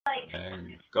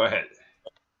And go ahead.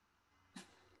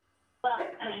 Well,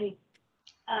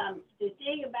 the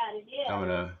thing about it I'm is,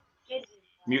 gonna it is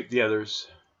mute the others.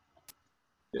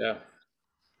 Yeah,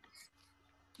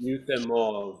 mute them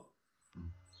all.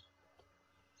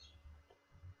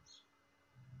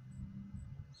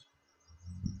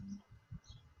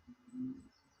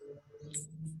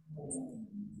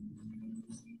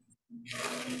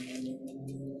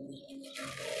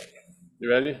 You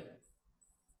ready?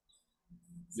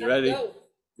 You ready?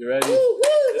 You ready?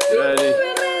 You ready?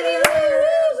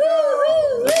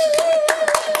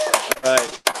 All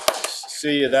right.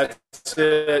 See you. That's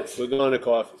it. We're going to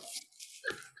coffee.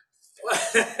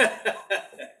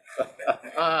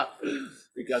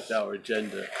 We got our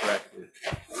agenda correctly.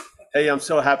 Hey, I'm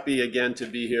so happy again to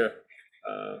be here.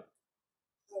 Uh,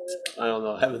 I don't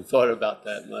know. I haven't thought about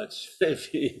that much,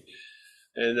 maybe.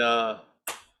 And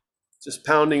just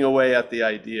pounding away at the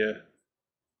idea.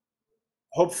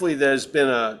 Hopefully, there's been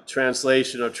a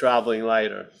translation of Traveling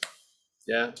Lighter.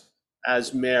 Yeah?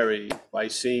 As Mary by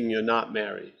seeing you're not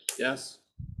Mary. Yes?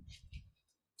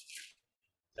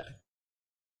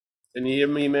 Can you hear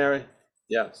me, Mary?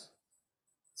 Yes.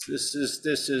 This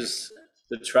is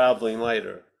the Traveling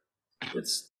Lighter.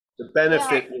 It's the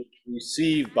benefit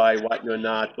received by what you're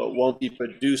not, but won't be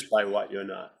produced by what you're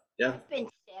not. Yeah? I've been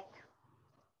sick.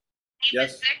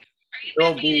 Yes?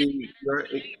 There'll be,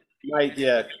 might,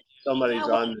 yeah, somebody's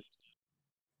Yeah, on.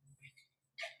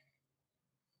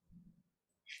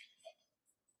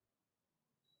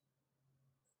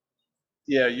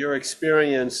 Yeah, your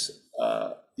experience,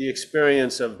 the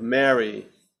experience of Mary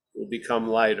will become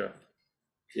lighter.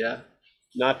 Yeah?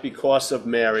 Not because of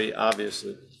Mary,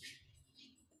 obviously,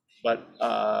 but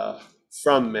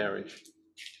from Mary.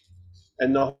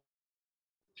 And the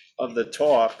of the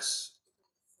talks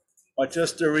are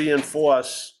just to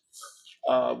reinforce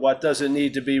what doesn't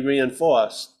need to be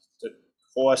reinforced. The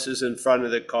horse is in front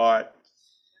of the cart,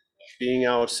 being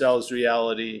ourselves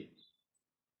reality.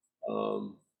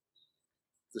 Um,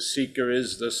 the seeker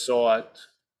is the sought.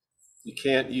 You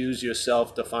can't use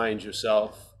yourself to find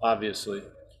yourself, obviously.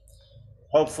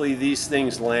 Hopefully these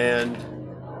things land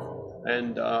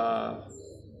and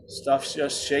stuff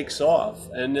just shakes off.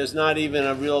 And there's not even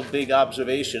a real big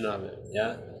observation of it,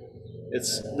 yeah?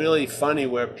 It's really funny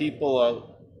where people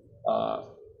are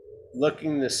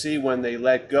looking to see when they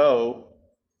let go,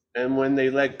 and when they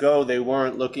let go, they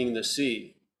weren't looking to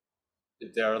see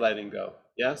if they're letting go.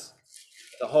 Yes?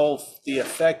 The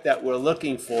effect that we're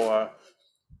looking for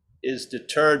is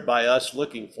deterred by us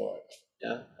looking for it,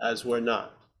 yeah, as we're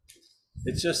not.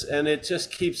 It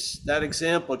just keeps, that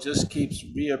example just keeps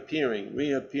reappearing.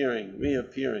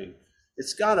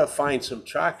 It's got to find some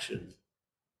traction.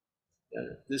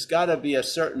 Yeah. There's got to be a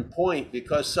certain point,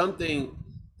 because something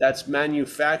that's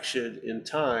manufactured in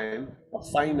time, a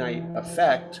finite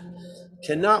effect,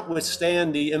 cannot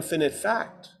withstand the infinite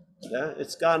fact. Yeah,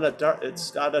 it's got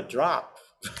to drop.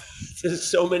 There's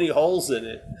so many holes in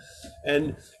it,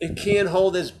 and it can't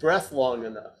hold its breath long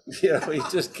enough. You know, it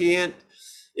just can't.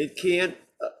 It can't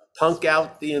punk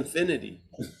out the infinity.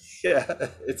 Yeah,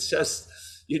 it's just,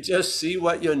 you just see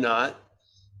what you're not,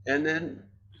 and then,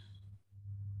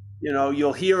 you know,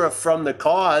 you'll hear from the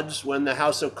cards when the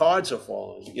house of cards are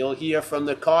falling. You'll hear from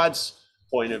the cards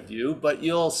point of view, but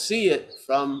you'll see it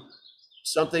from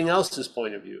something else's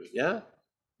point of view. Yeah,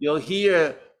 you'll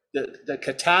hear the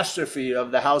catastrophe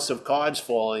of the house of cards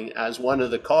falling as one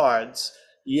of the cards,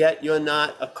 yet you're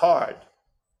not a card.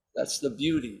 That's the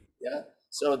beauty. Yeah.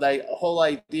 So the whole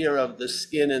idea of the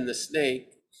skin and the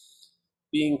snake,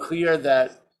 being clear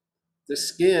that the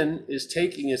skin is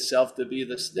taking itself to be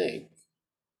the snake.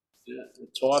 Yeah, it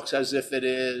talks as if it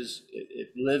is, it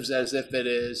lives as if it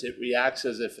is, it reacts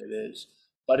as if it is,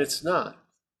 but it's not.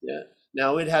 Yeah.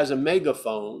 Now it has a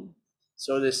megaphone,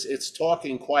 so it's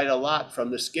talking quite a lot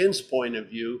from the skin's point of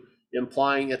view,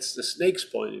 implying it's the snake's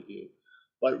point of view.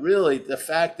 But really, the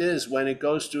fact is, when it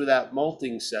goes through that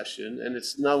molting session, and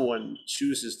it's, no one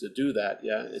chooses to do that,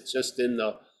 yeah, it's just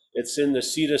it's in the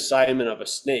seat assignment of a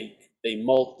snake. They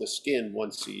molt the skin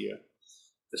once a year,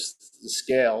 the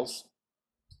scales.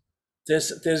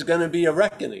 There's going to be a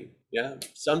reckoning. Yeah,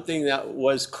 something that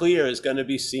was clear is going to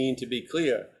be seen to be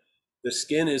clear. The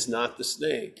skin is not the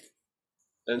snake.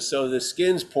 And so the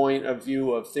skin's point of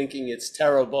view of thinking it's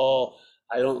terrible,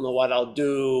 I don't know what I'll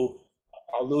do,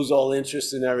 I'll lose all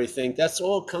interest in everything, that's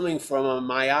all coming from a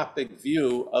myopic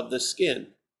view of the skin.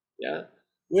 Yeah,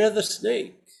 we're the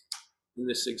snake in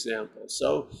this example.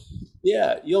 So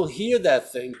yeah, you'll hear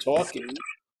that thing talking,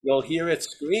 you'll hear it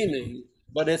screaming,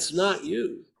 but it's not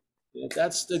you. You know,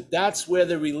 that's where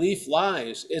the relief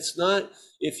lies. It's not,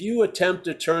 if you attempt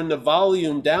to turn the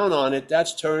volume down on it,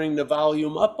 that's turning the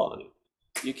volume up on it.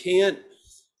 You can't,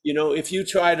 you know, if you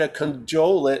try to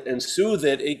cajole it and soothe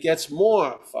it, it gets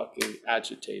more fucking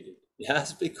agitated.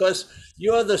 Yes, because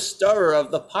you're the stirrer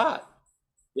of the pot.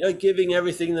 You're giving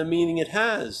everything the meaning it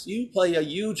has. You play a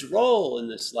huge role in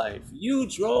this life,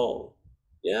 huge role.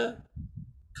 Yeah.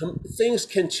 Things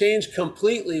can change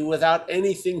completely without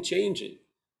anything changing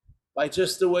by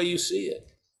just the way you see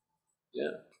it.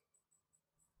 Yeah.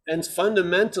 And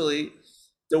fundamentally,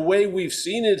 the way we've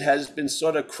seen it has been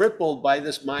sort of crippled by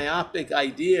this myopic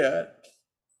idea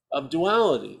of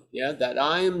duality. Yeah.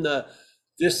 That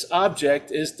this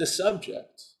object is the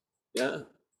subject. Yeah.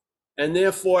 And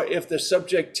therefore, if the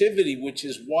subjectivity, which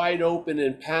is wide open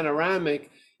and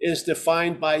panoramic, is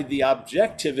defined by the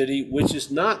objectivity, which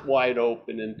is not wide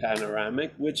open and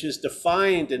panoramic, which is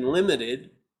defined and limited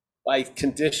by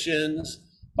conditions,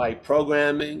 by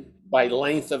programming, by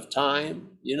length of time,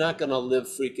 you're not going to live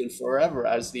freaking forever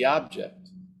as the object.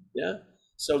 Yeah.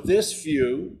 So this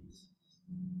view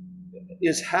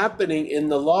is happening in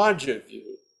the larger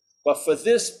view, but for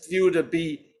this view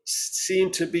to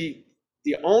seem to be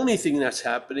the only thing that's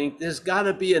happening, there's got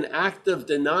to be an active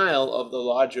denial of the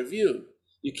larger view.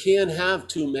 You can't have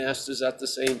two masters at the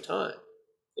same time.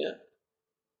 Yeah.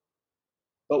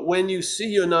 But when you see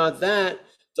you're not that,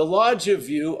 the larger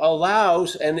view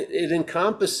allows and it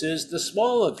encompasses the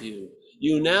smaller view.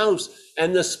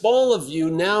 And the smaller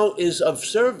view now is of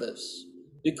service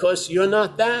because you're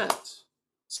not that.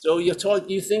 So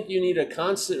you think you need a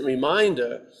constant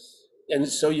reminder, and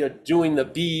so you're doing the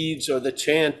beads or the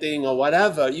chanting or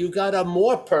whatever. You got a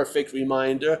more perfect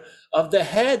reminder of the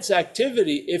head's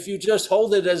activity if you just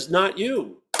hold it as not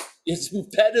you. It's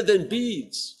better than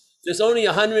beads. There's only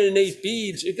 108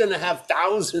 beads. You're going to have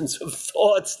thousands of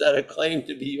thoughts that are claimed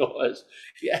to be yours.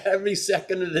 Yeah, every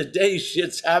second of the day,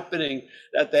 shit's happening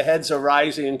that the head's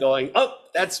arising and going, oh,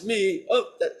 that's me. Oh,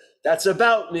 that's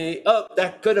about me. Oh,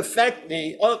 that could affect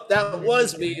me. Oh, that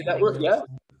was me. Yeah.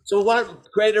 So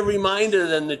what greater reminder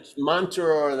than the mantra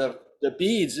or the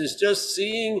beads is just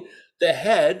seeing the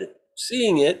head,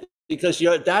 seeing it, because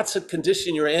that's a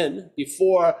condition you're in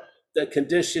before the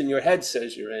condition your head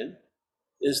says you're in,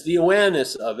 is the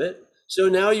awareness of it. So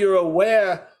now you're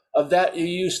aware of that. You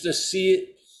used to see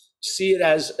it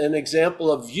as an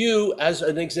example of you, as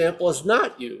an example as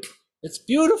not you. It's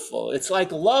beautiful. It's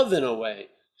like love in a way.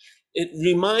 It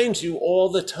reminds you all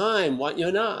the time what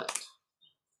you're not.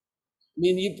 I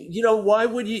mean, you know, why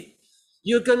would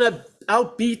you're going to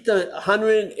outbeat the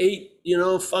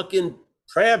 108, fucking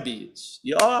prayer beads.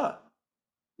 You are.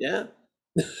 Yeah.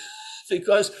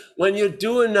 Because when you're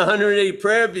doing the 108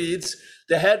 prayer beads,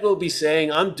 the head will be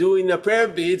saying, I'm doing the prayer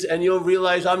beads, and you'll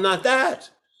realize I'm not that.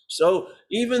 So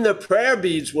even the prayer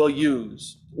beads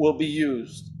will be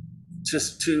used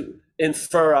just to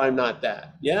infer I'm not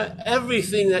that. Yeah.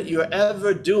 Everything that you're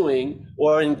ever doing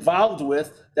or involved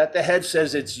with that the head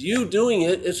says it's you doing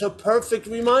it, it's a perfect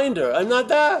reminder. I'm not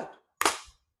that.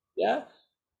 Yeah.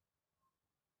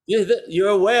 You're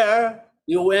aware,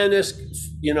 the awareness,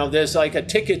 there's like a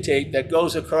ticker tape that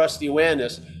goes across the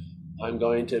awareness. I'm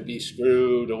going to be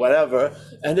screwed or whatever.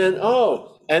 And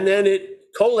then, it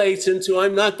collates into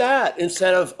I'm not that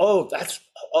instead of,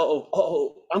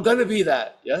 I'm going to be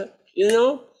that. Yeah.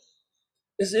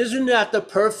 Isn't that the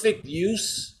perfect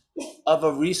use of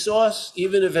a resource,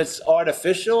 even if it's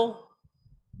artificial?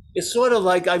 It's sort of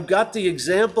like I've got the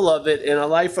example of it in a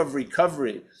life of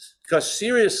recovery. Because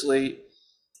seriously,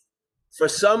 for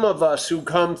some of us who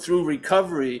come through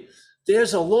recovery,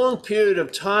 there's a long period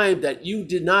of time that you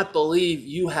did not believe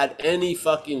you had any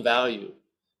fucking value.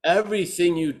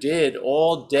 Everything you did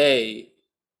all day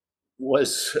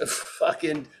was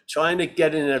fucking trying to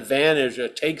get an advantage or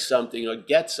take something or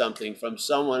get something from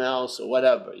someone else or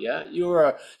whatever. Yeah, you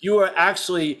were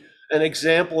actually an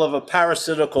example of a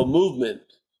parasitical movement.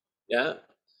 Yeah,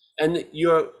 and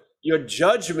your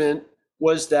judgment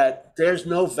was that there's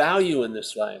no value in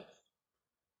this life.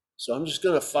 So I'm just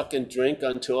gonna fucking drink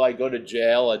until I go to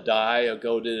jail or die or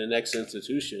go to the next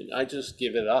institution. I just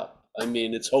give it up. I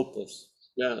mean, it's hopeless.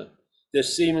 Yeah.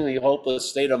 This seemingly hopeless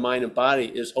state of mind and body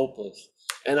is hopeless.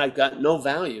 And I've got no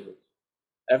value.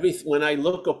 When I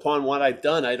look upon what I've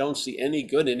done, I don't see any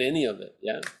good in any of it.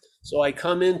 Yeah. So I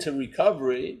come into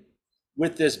recovery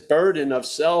with this burden of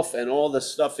self and all the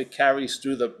stuff it carries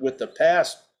through with the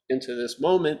past into this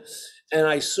moment. And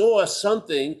I saw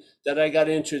something that I got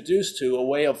introduced to, a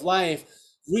way of life,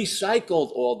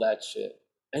 recycled all that shit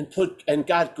and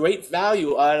got great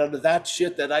value out of that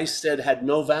shit that I said had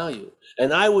no value.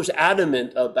 And I was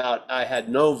adamant about I had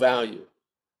no value.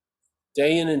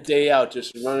 day in and day out,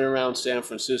 just running around San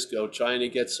Francisco trying to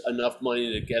get enough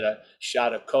money to get a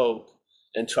shot of Coke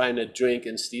and trying to drink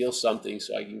and steal something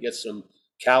so I can get some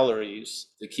calories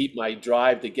to keep my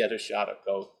drive to get a shot of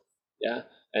Coke. Yeah.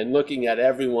 And looking at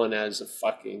everyone as a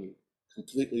fucking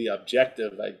completely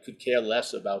objective. I could care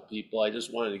less about people. I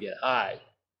just wanted to get high.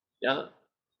 Yeah.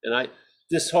 And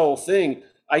this whole thing,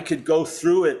 I could go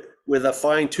through it with a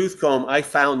fine tooth comb. I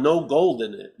found no gold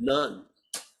in it, none.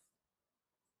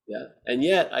 Yeah. And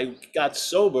yet I got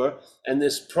sober, and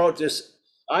this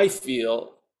I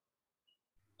feel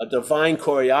a divine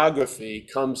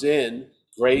choreography comes in,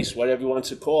 grace, whatever you want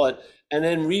to call it, and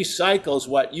then recycles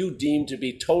what you deem to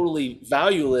be totally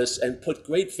valueless and put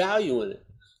great value in it.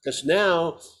 Because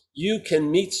now you can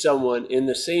meet someone in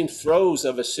the same throes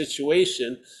of a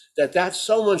situation that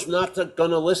someone's not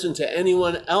going to listen to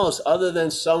anyone else other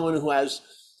than someone who has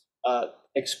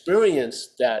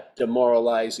experienced that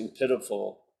demoralizing,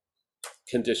 pitiful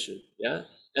condition. Yeah.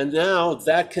 And now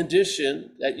that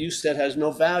condition that you said has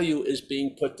no value is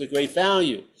being put to great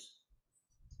value.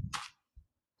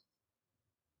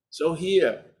 So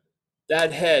here,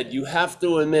 that head, you have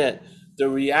to admit, the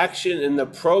reaction and the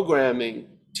programming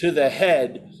to the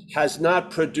head has not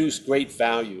produced great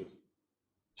value.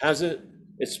 Has it?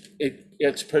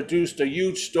 It's produced a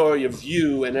huge story of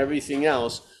you and everything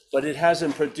else, but it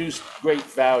hasn't produced great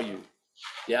value.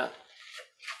 Yeah.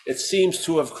 It seems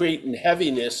to have created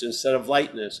heaviness instead of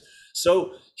lightness.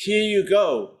 So here you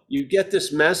go. You get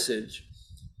this message.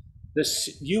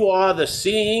 You are the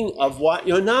seeing of what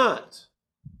you're not.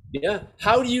 Yeah.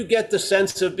 How do you get the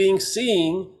sense of being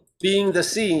the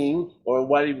seeing, or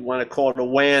what you want to call it,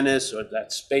 awareness, or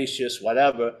that spacious,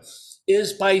 whatever,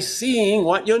 is by seeing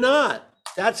what you're not.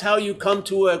 That's how you come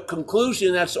to a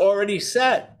conclusion that's already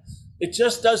set. It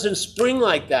just doesn't spring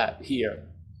like that here.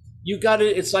 You got to,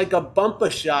 it's like a bumper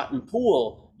shot in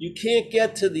pool. You can't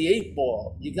get to the 8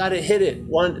 ball. You got to hit it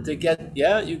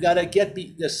you got to get,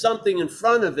 there's something in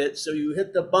front of it. So you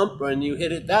hit the bumper and you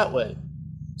hit it that way.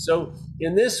 So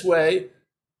in this way,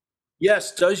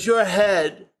 yes, does your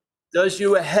head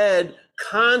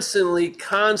constantly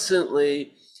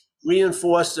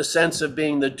reinforce the sense of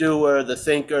being the doer, the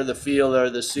thinker, the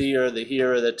feeler, the seer, the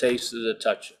hearer, the taster, the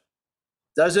toucher?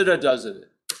 Does it or doesn't it?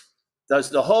 Is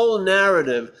the whole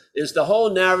narrative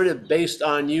based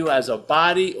on you as a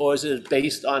body, or is it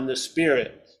based on the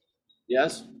spirit?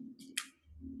 Yes?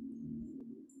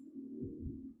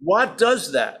 What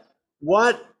does that?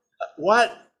 What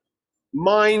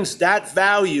mines that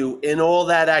value in all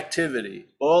that activity,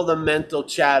 all the mental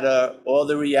chatter, all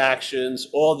the reactions,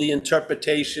 all the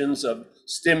interpretations of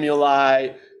stimuli,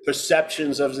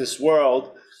 perceptions of this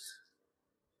world?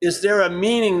 Is there a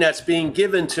meaning that's being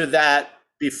given to that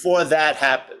before that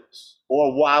happens,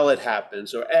 or while it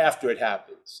happens, or after it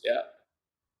happens? Yeah.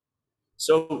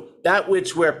 So that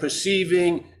which we're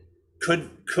perceiving could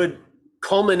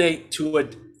culminate to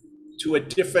a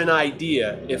different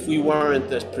idea if we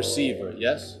weren't the perceiver,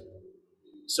 yes?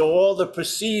 So all the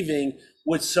perceiving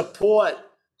would support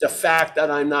the fact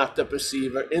that I'm not the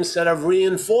perceiver instead of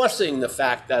reinforcing the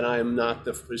fact that I am not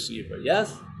the perceiver,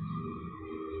 yes?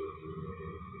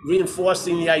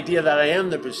 Reinforcing the idea that I am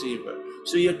the perceiver.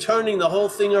 So you're turning the whole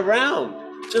thing around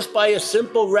just by a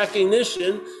simple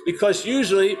recognition, because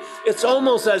usually it's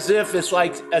almost as if it's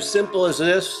like as simple as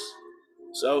this.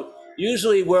 So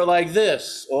usually we're like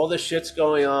this, all the shit's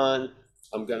going on,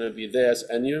 I'm gonna be this,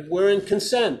 and we're in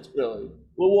consent, really.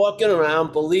 We're walking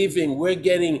around believing we're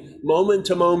getting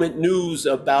moment-to-moment news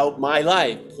about my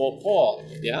life, Paul,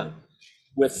 yeah?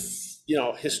 With,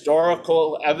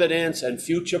 historical evidence and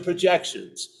future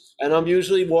projections. And I'm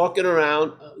usually walking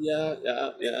around, yeah.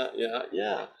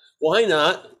 Why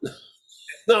not?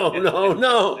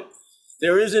 No.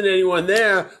 There isn't anyone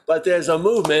there, but there's a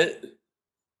movement.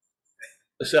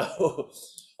 So,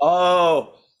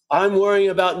 I'm worrying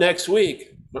about next week.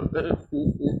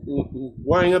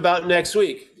 Worrying about next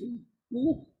week.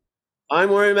 I'm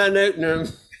worrying about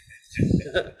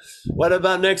what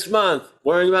about next month?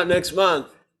 Worrying about next month.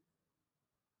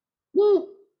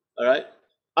 All right.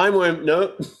 I'm worrying,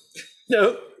 no,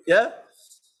 yeah.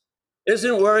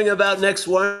 Isn't worrying about next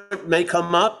one may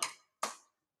come up?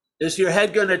 Is your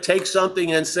head going to take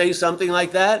something and say something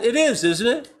like that? It is, isn't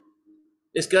it?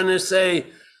 It's going to say,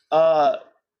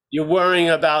 you're worrying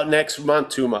about next month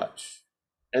too much.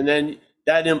 And then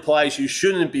that implies you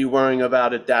shouldn't be worrying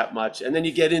about it that much. And then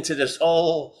you get into this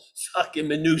whole fucking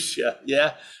minutia,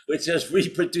 yeah? Which just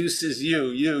reproduces you.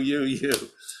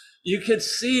 You could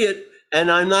see it,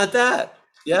 and I'm not that,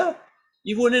 yeah?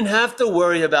 You wouldn't have to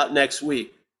worry about next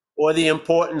week or the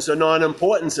importance or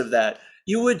non-importance of that.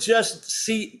 You would just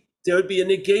see There would be a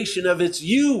negation of it's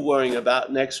you worrying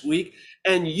about next week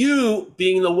and you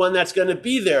being the one that's going to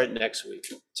be there next week.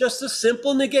 Just a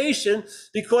simple negation,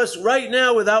 because right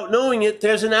now, without knowing it,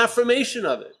 there's an affirmation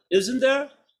of it, isn't there?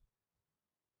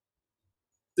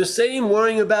 The same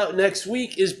worrying about next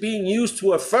week is being used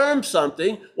to affirm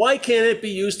something. Why can't it be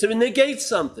used to negate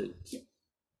something?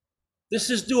 This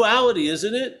is duality,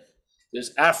 isn't it?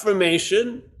 There's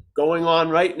affirmation going on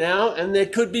right now, and there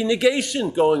could be negation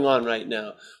going on right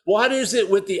now. What is it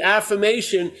with the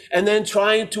affirmation and then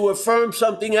trying to affirm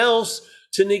something else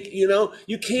to,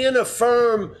 you can't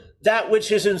affirm that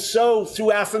which isn't so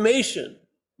through affirmation.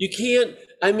 You can't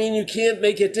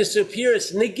make it disappear.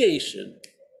 It's negation.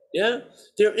 Yeah?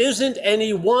 There isn't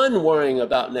anyone worrying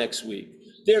about next week.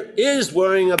 There is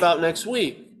worrying about next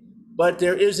week, but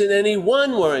there isn't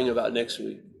anyone worrying about next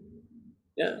week.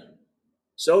 Yeah?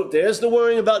 So there's the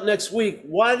worrying about next week.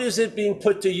 What is it being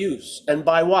put to use, and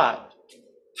by what?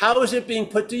 How is it being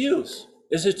put to use?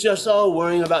 Is it just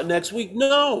worrying about next week?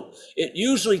 No, it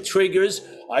usually triggers,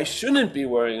 I shouldn't be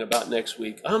worrying about next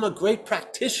week. I'm a great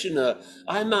practitioner.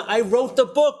 I wrote the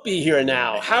book, Be Here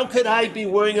Now. How could I be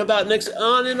worrying about next,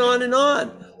 on and on and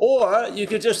on? Or you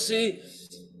could just see,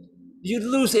 you'd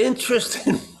lose interest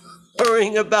in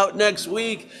worrying about next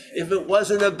week if it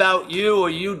wasn't about you or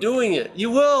you doing it. You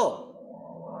will.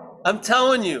 I'm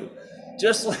telling you,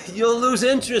 just like you'll lose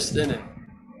interest in it.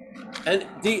 And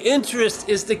the interest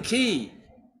is the key.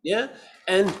 Yeah?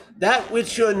 And that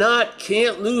which you're not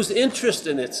can't lose interest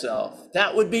in itself.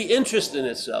 That would be interest in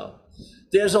itself.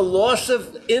 There's a loss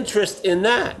of interest in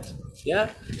that. Yeah?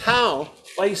 How?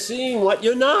 By seeing what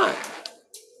you're not.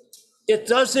 It's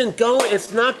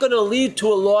not going to lead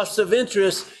to a loss of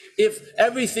interest if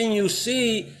everything you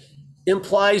see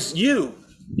implies you.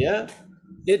 Yeah?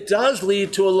 It does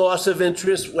lead to a loss of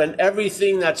interest when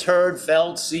everything that's heard,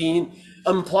 felt, seen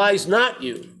implies not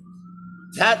you.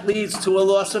 That leads to a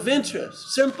loss of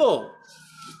interest. Simple.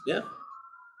 Yeah.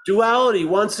 Duality,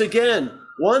 once again,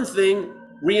 one thing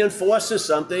reinforces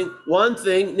something, one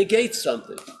thing negates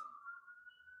something.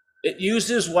 It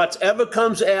uses whatever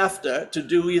comes after to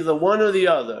do either one or the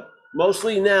other.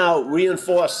 Mostly now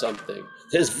reinforce something.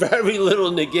 There's very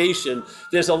little negation.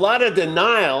 There's a lot of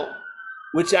denial,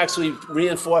 which actually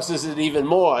reinforces it even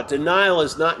more. Denial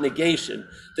is not negation.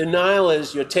 Denial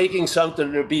is you're taking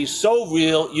something to be so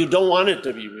real, you don't want it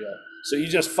to be real. So you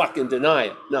just fucking deny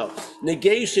it. No,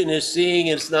 negation is seeing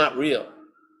it's not real.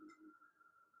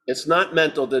 It's not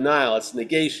mental denial, it's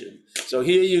negation. So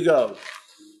here you go.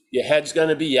 Your head's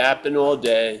gonna be yapping all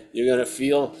day. You're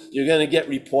gonna get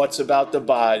reports about the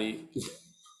body.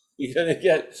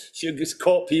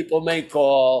 People may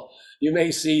call, you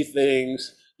may see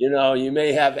things. You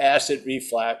may have acid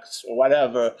reflux or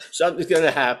whatever. Something's going to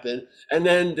happen. And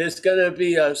then there's going to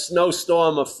be a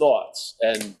snowstorm of thoughts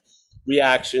and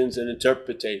reactions and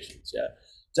interpretations. Yeah.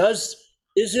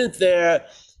 Isn't there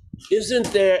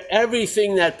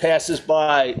everything that passes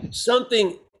by,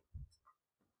 something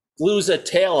glues a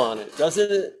tail on it,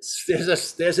 doesn't it?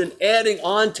 There's an adding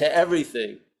on to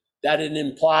everything that it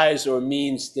implies or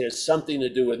means there's something to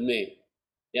do with me.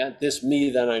 Yeah. This me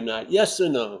that I'm not. Yes or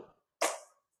no?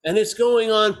 And it's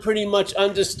going on pretty much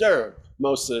undisturbed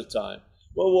most of the time.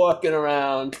 We're walking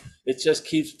around. It just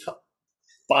keeps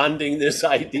bonding this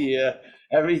idea.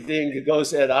 Everything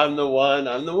goes at, I'm the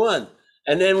one.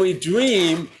 And then we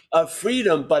dream of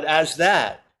freedom, but as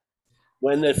that,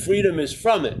 when the freedom is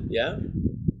from it, yeah?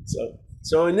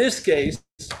 So in this case,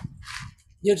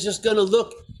 you're just going to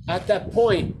look at that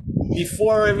point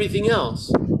before everything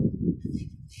else.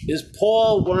 Is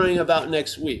Paul worrying about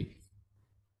next week?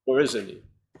 Or isn't he?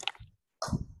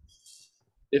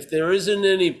 If there isn't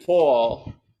any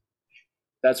Paul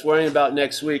that's worrying about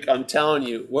next week, I'm telling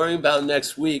you, worrying about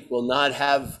next week will not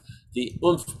have the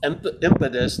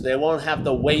impetus. They won't have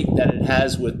the weight that it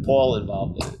has with Paul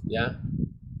involved in it. Yeah.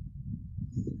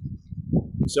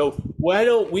 So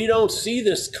we don't see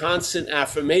this constant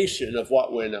affirmation of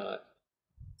what we're not,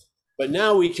 but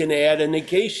now we can add a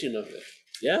negation of it.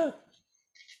 Yeah.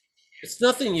 It's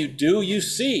nothing you do, you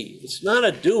see. It's not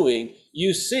a doing,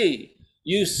 you see.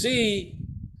 You see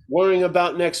worrying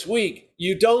about next week.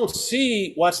 You don't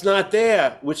see what's not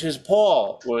there, which is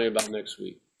Paul worrying about next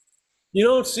week. You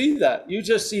don't see that. You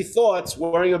just see thoughts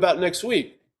worrying about next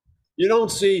week. You don't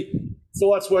see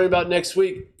thoughts worrying about next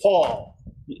week, Paul.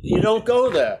 You don't go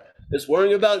there. It's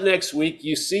worrying about next week.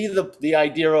 You see the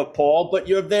idea of Paul, but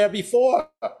you're there before.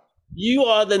 You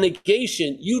are the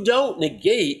negation. You don't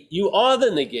negate. You are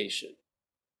the negation.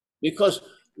 Because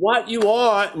what you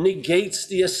are negates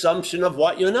the assumption of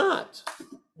what you're not.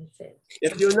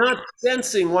 If you're not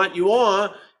sensing what you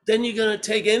are, then you're going to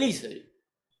take anything.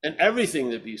 and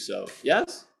everything to be so.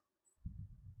 Yes?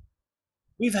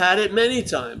 We've had it many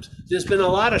times. There's been a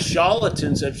lot of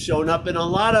charlatans that have shown up in a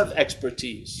lot of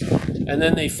expertise. And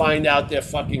then they find out they're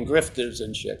fucking grifters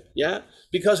and shit. Yeah?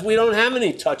 Because we don't have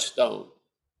any touchstone.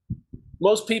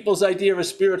 Most people's idea of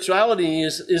spirituality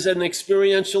is an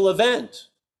experiential event.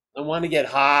 I want to get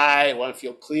high, I want to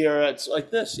feel clear. It's like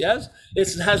this, yes?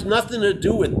 It has nothing to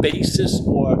do with basis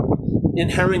or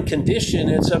inherent condition.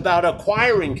 It's about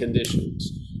acquiring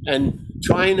conditions and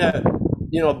trying to,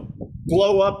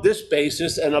 blow up this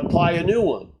basis and apply a new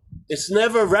one. It's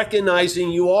never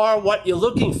recognizing you are what you're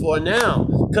looking for now,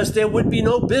 because there would be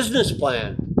no business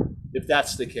plan if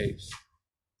that's the case.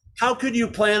 How could you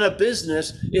plan a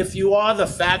business if you are the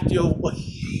fact you're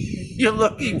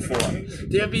looking for?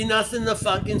 There'd be nothing to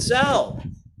fucking sell.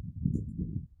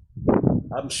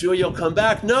 I'm sure you'll come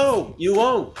back. No, you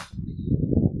won't.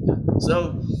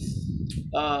 So,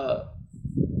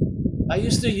 I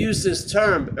used to use this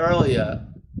term earlier,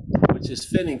 which is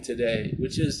fitting today,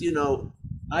 which is,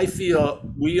 I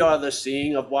feel we are the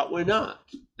seeing of what we're not.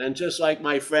 And just like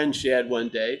my friend shared one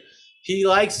day, he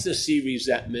likes to see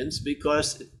resentments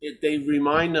because they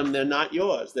remind him they're not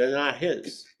yours, they're not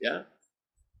his, yeah?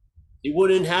 He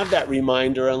wouldn't have that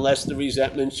reminder unless the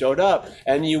resentment showed up.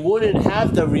 And you wouldn't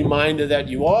have the reminder that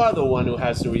you are the one who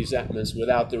has the resentments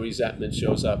without the resentment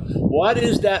shows up. What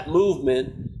is that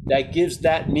movement that gives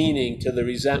that meaning to the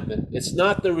resentment? It's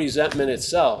not the resentment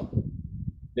itself.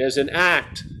 There's an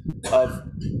act of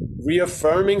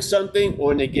reaffirming something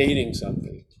or negating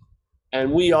something.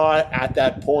 And we are at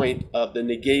that point of the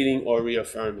negating or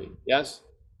reaffirming, yes?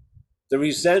 The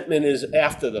resentment is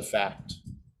after the fact.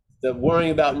 The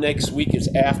worrying about next week is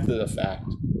after the fact.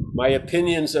 My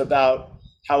opinions about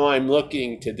how I'm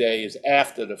looking today is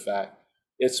after the fact.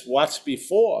 It's what's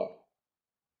before.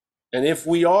 And if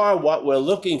we are what we're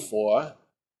looking for,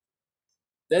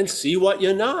 then see what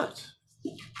you're not.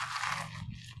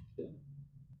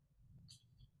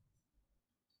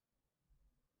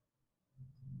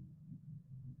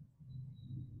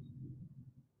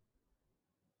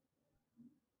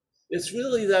 It's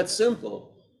really that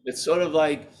simple. It's sort of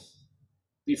like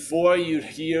before you'd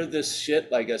hear this shit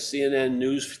like a CNN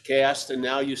newscast, and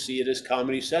now you see it as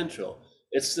Comedy Central.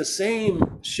 It's the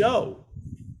same show.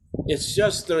 It's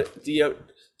just the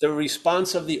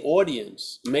response of the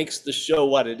audience makes the show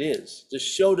what it is. The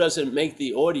show doesn't make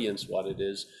the audience what it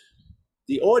is.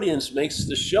 The audience makes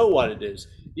the show what it is.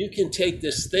 You can take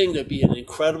this thing to be an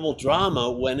incredible drama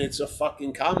when it's a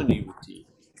fucking comedy routine.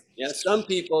 Yeah, some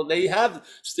people,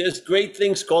 there's great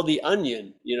things called The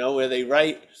Onion, where they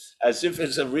write as if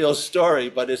it's a real story,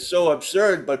 but it's so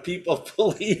absurd, but people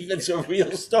believe it's a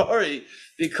real story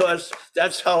because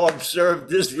that's how absurd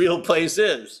this real place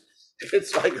is.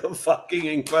 It's like a fucking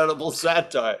incredible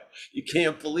satire. You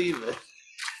can't believe it.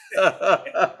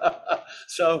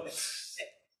 So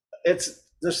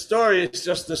the story is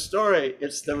just the story.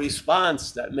 It's the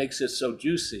response that makes it so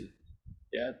juicy.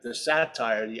 Yeah, the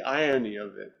satire, the irony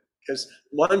of it. Because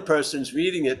one person's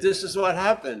reading it, this is what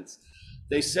happens.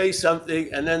 They say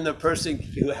something, and then the person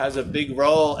who has a big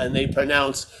role, and they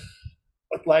pronounce,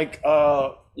 like,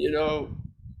 the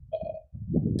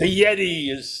Yeti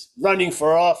is running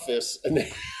for office, and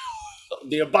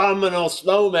the abominable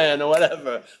snowman or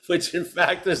whatever, which in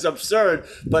fact is absurd,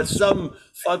 but some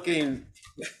fucking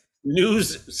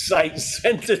news site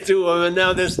sent it to them, and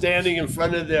now they're standing in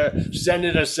front of their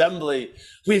Senate assembly.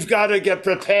 We've got to get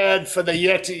prepared for the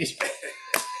Yeti.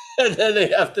 And then they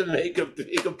have to make a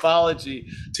big apology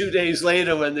 2 days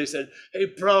later when they said, hey,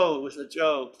 bro, it was a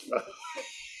joke.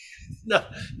 No,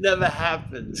 never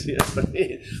happens.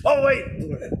 Oh, wait,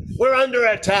 we're under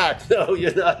attack. No,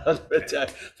 you're not under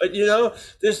attack. But,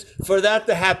 for that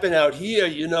to happen out here,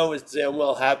 it's damn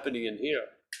well happening in here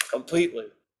completely.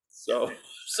 So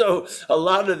a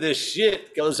lot of this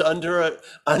shit goes under.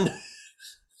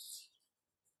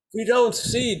 We don't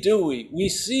see, do we? We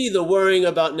see the worrying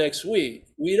about next week.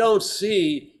 We don't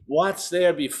see what's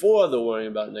there before the worrying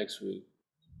about next week.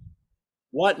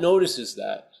 What notices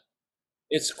that?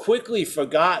 It's quickly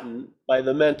forgotten by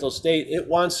the mental state. It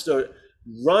wants to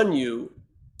run you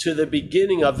to the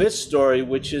beginning of its story,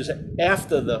 which is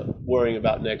after the worrying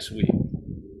about next week.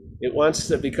 It wants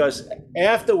to, because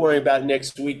after worrying about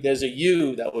next week, there's a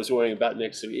you that was worrying about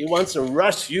next week. It wants to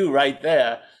rush you right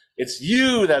there. It's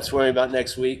you that's worrying about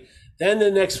next week. Then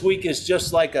the next week is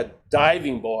just like a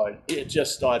diving board. It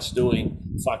just starts doing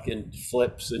fucking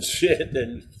flips and shit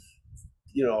and,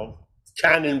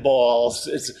 cannonballs.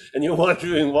 And you're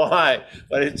wondering why,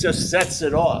 but it just sets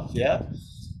it off, yeah?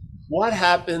 What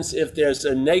happens if there's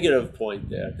a negative point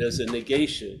there? There's a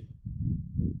negation.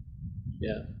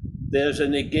 Yeah. There's a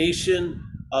negation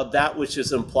of that which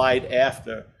is implied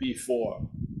after, before.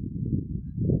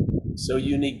 So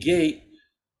you negate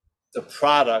the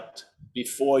product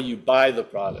before you buy the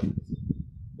product,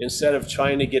 instead of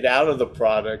trying to get out of the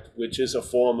product, which is a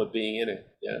form of being in it.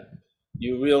 Yeah,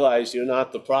 you realize you're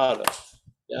not the product.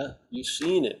 Yeah, you've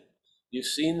seen it. You've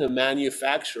seen the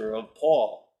manufacturer of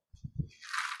Paul,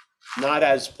 not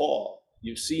as Paul.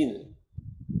 You've seen it.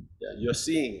 Yeah, you're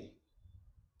seeing it.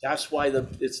 That's why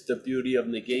it's the beauty of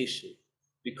negation,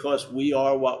 because we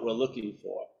are what we're looking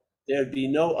for. There'd be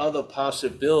no other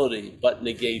possibility but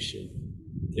negation,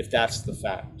 if that's the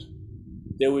fact.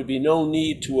 There would be no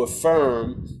need to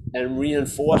affirm and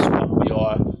reinforce what we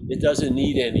are. It doesn't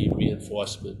need any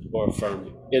reinforcement or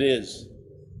affirming. It is.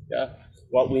 Yeah.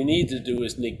 What we need to do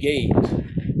is negate,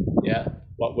 yeah,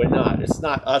 what we're not. It's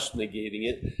not us negating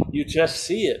it. You just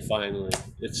see it finally.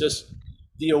 It's just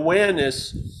the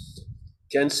awareness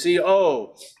can see,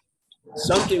 oh,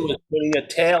 something was putting a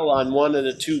tail on one of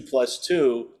the 2 +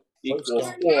 2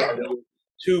 equals 4.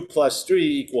 2 +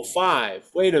 3 equal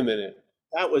 5. Wait a minute.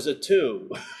 That was a 2.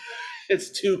 It's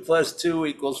 2 +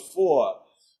 2 = 4.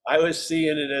 I was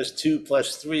seeing it as 2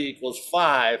 + 3 =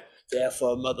 5.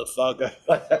 Therefore, motherfucker.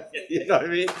 You know what I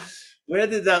mean? Where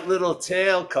did that little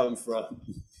tail come from?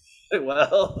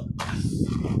 Well,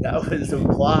 that was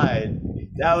implied.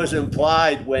 That was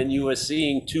implied when you were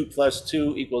seeing 2 +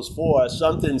 2 = 4.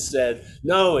 Something said,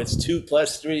 no, it's 2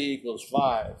 + 3 =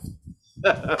 5.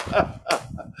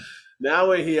 Now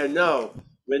we're here, no,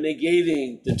 we're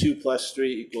negating the 2 +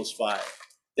 3 = 5.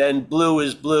 Then blue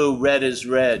is blue, red is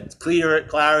red.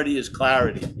 Clarity is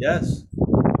clarity, yes?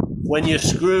 When you're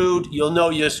screwed, you'll know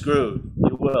you're screwed.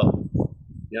 You will.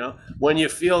 You know, when you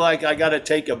feel like I got to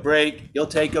take a break, you'll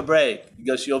take a break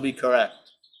because you'll be correct.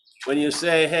 When you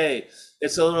say, hey,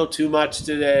 it's a little too much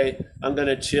today, I'm going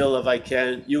to chill if I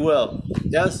can, you will.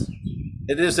 Yes?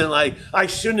 It isn't like, I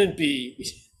shouldn't be.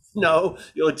 No,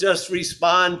 you'll just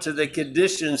respond to the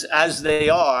conditions as they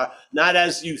are, not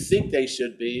as you think they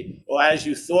should be, or as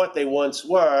you thought they once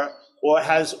were, or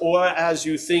as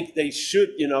you think they should,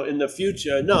 in the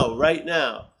future. No, right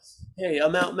now. Hey,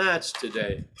 I'm outmatched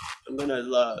today. I'm gonna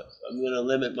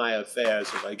limit my affairs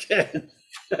if I can.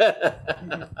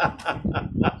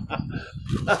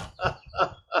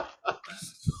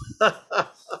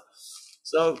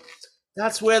 So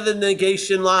that's where the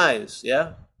negation lies,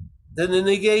 yeah? Then the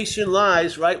negation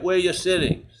lies right where you're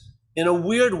sitting. In a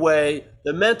weird way,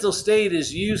 the mental state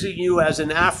is using you as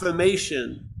an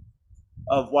affirmation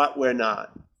of what we're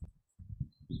not.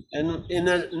 And in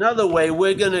another way,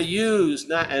 we're going to use,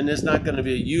 and there's not going to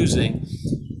be a using,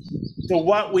 the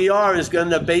what we are is going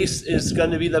to be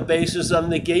the basis of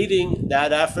negating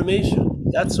that affirmation.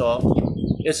 That's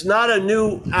all. It's not a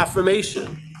new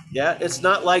affirmation. Yeah, it's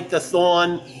not like the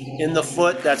thorn in the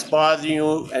foot that's bothering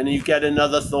you and you get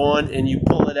another thorn and you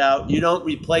pull it out. You don't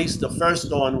replace the first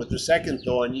thorn with the second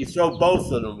thorn. You throw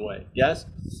both of them away. Yes?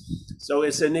 So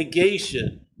it's a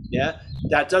negation. Yeah,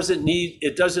 it doesn't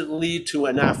lead to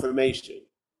an affirmation.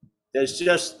 There's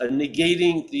just a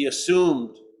negating the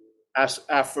assumed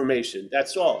affirmation.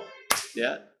 That's all.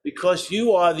 Yeah, because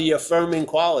you are the affirming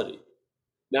quality.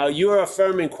 Now, your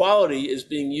affirming quality is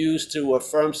being used to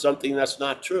affirm something that's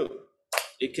not true.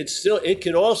 It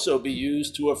could also be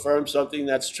used to affirm something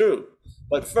that's true.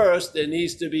 But first, there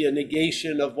needs to be a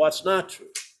negation of what's not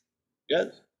true. Yes?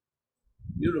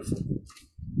 Beautiful.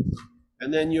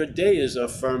 And then your day is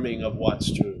affirming of what's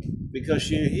true,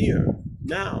 because you're here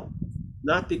now.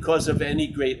 Not because of any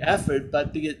great effort,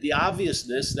 but the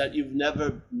obviousness that you've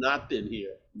never not been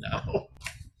here now.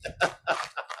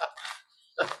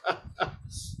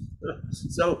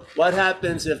 So what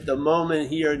happens if the moment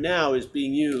here now is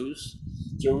being used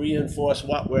to reinforce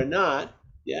what we're not?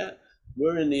 Yeah,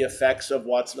 we're in the effects of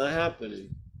what's not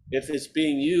happening. If it's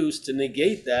being used to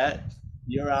negate that,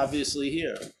 you're obviously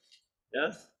here.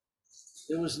 Yeah?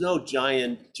 There was no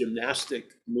giant gymnastic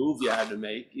move you had to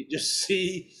make. You just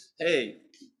see, hey,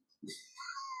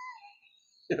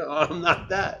 I'm not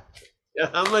that.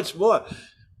 How much more?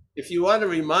 If you want a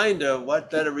reminder,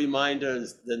 what better reminder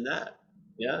than that?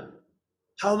 Yeah.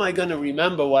 How am I going to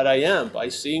remember what I am? By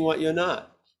seeing what you're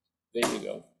not. There you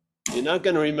go. You're not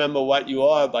going to remember what you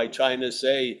are by trying to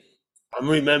say, I'm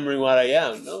remembering what I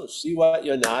am. No, see what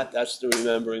you're not. That's the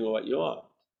remembering of what you are.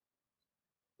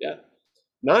 Yeah.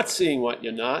 Not seeing what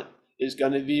you're not is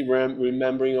going to be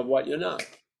remembering of what you're not.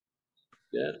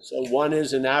 Yeah. So one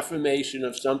is an affirmation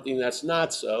of something that's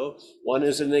not so. One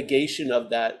is a negation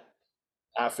of that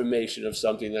affirmation of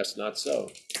something that's not so.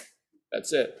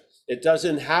 That's it. It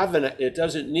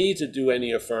doesn't need to do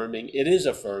any affirming. It is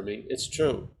affirming. It's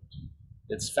true.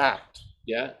 It's fact.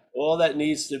 Yeah. All that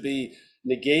needs to be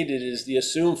negated is the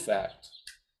assumed fact.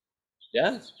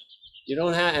 Yeah? You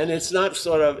don't have, and it's not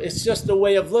sort of, it's just a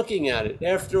way of looking at it.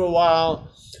 After a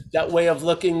while, that way of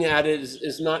looking at it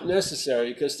is not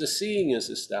necessary because the seeing is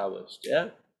established. Yeah?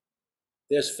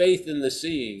 There's faith in the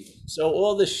seeing. So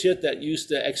all the shit that used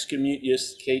to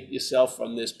excommunicate yourself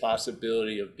from this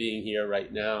possibility of being here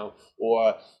right now,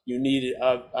 or you need,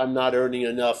 I'm not earning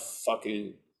enough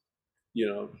fucking,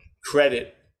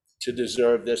 credit to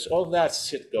deserve this, all that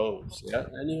shit goes, yeah?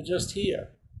 And you're just here,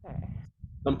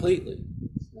 completely.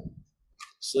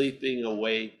 Sleeping,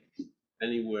 awake,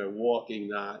 anywhere, walking,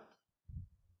 not.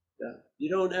 Yeah? You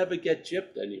don't ever get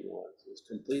gypped anymore. It's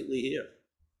completely here.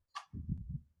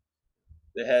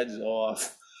 The head's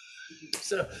off.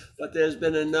 So, but there's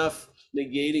been enough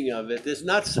negating of it. There's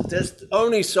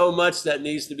only so much that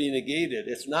needs to be negated.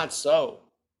 It's not so.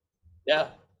 Yeah.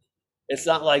 It's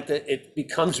not like that it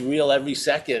becomes real every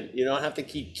second. You don't have to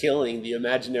keep killing the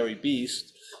imaginary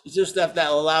beast. You just have to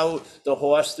allow the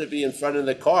horse to be in front of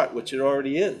the cart, which it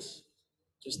already is.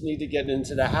 Just need to get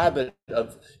into the habit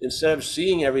of, instead of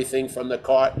seeing everything from the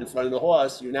cart in front of the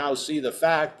horse, you now see the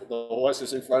fact that the horse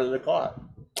is in front of the cart.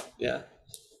 Yeah.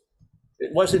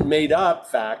 It wasn't made up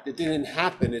fact. It didn't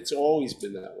happen. It's always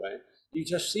been that way. You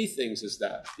just see things as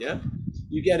that. Yeah.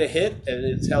 You get a hit and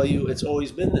it tell you it's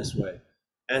always been this way.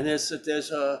 And there's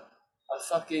a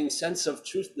fucking sense of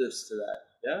truthness to that.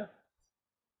 Yeah.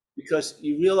 Because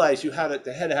you realize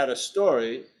the head had a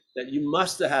story that you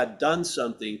must have had done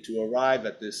something to arrive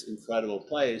at this incredible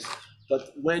place.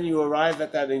 But when you arrive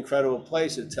at that incredible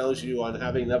place, it tells you on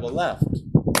having never left.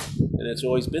 And it's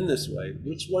always been this way.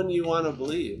 Which one do you want to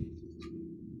believe?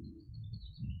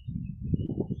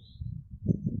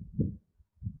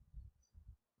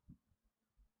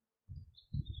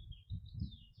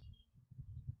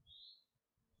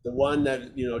 The one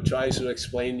that, tries to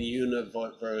explain the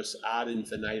universe ad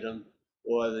infinitum,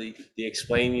 or the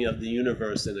explaining of the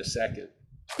universe in a second.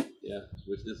 Yeah,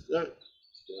 which is,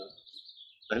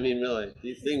 I mean, really,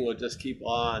 the thing will just keep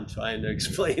on trying to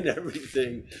explain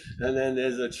everything, and then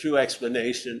there's a true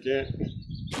explanation.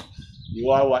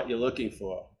 You are what you're looking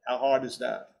for. How hard is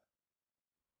that?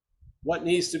 What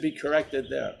needs to be corrected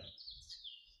there?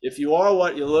 If you are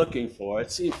what you're looking for,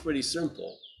 it seems pretty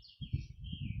simple.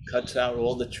 Cuts out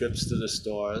all the trips to the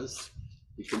stores.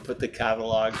 You can put the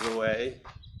catalogs away.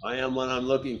 I am what I'm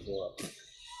looking for.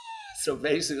 So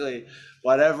basically,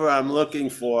 whatever I'm looking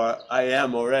for, I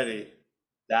am already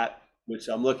that which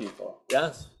I'm looking for.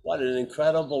 Yes? What an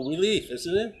incredible relief,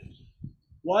 isn't it?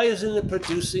 Why isn't it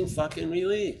producing fucking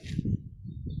relief?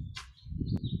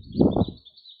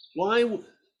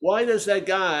 Why does that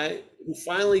guy who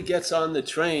finally gets on the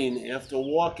train after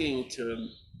walking to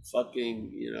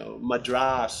fucking,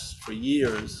 Madras for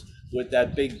years with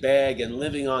that big bag and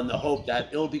living on the hope that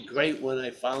it'll be great when I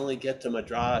finally get to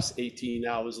Madras 18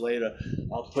 hours later,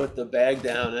 I'll put the bag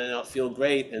down and I'll feel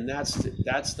great. And that's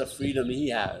the freedom he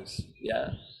has.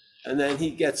 Yeah. And then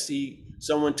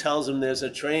someone tells him there's a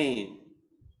train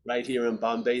right here in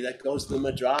Bombay that goes to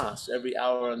Madras every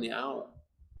hour on the hour.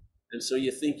 And so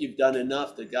you think you've done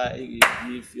enough. The guy,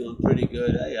 you're feeling pretty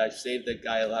good. Hey, I saved that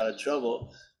guy a lot of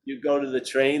trouble. You go to the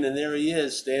train and there he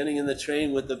is standing in the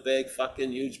train with the big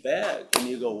fucking huge bag. And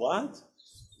you go, what?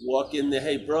 Walk in there,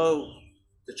 hey bro,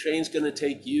 the train's gonna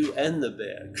take you and the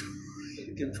bag.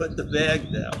 You can put the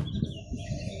bag down.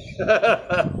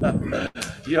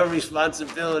 Your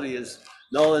responsibility is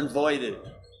null and voided.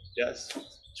 Yes,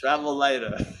 travel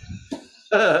lighter.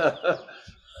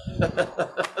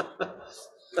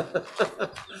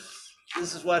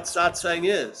 This is what satsang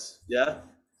is, yeah?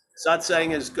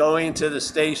 Satsang is going to the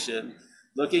station,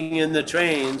 looking in the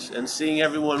trains and seeing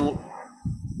everyone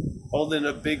holding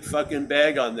a big fucking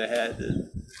bag on their head and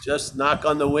just knock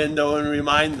on the window and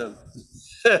remind them.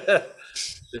 The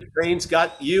train's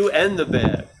got you and the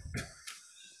bag.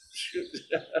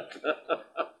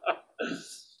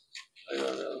 I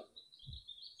don't know.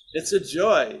 It's a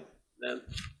joy, man.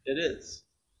 It is.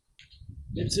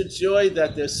 It's a joy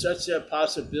that there's such a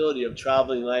possibility of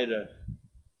traveling lighter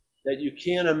that you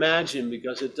can't imagine,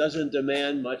 because it doesn't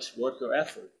demand much work or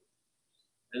effort.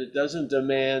 And it doesn't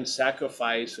demand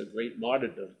sacrifice or great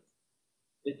martyrdom.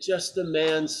 It just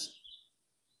demands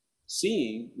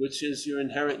seeing, which is your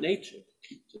inherent nature.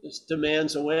 It just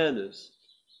demands awareness.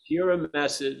 Hear a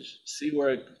message, see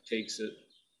where it takes it,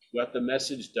 what the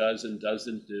message does and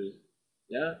doesn't do.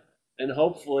 Yeah? And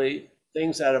hopefully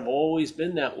things that have always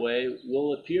been that way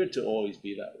will appear to always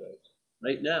be that way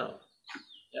right now.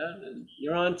 Yeah, and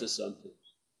you're on to something.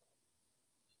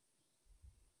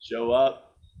 Show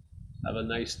up, have a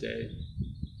nice day.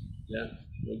 Yeah,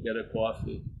 go get a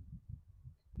coffee.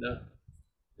 Yeah,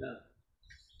 yeah.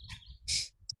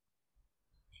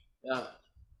 Yeah.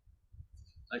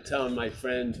 I tell my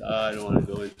friend, I don't want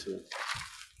to go into it.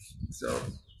 So,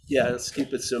 yeah, let's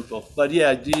keep it simple. But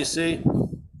yeah, do you see?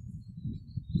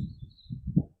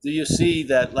 Do you see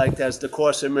that, like, as the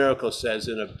Course in Miracles says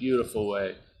in a beautiful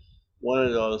way, one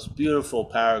of those beautiful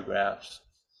paragraphs?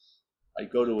 I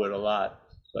go to it a lot,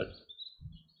 but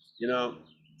you know,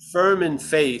 firm in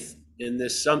faith in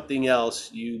this something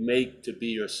else you make to be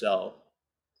yourself,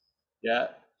 yeah,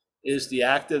 is the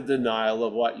active denial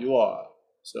of what you are.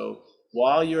 So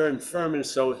while you're in firm, and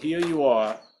so here you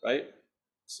are, right?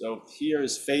 So here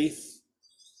is faith.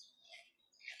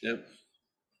 Yep.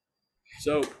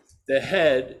 So the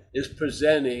head is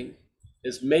presenting,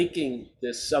 is making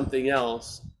this something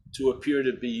else to appear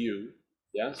to be you.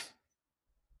 Yes.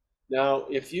 Now,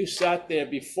 if you sat there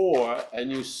before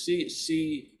and you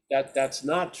see that that's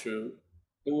not true,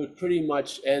 it would pretty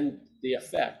much end the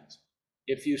effect.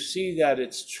 If you see that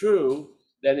it's true,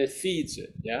 then it feeds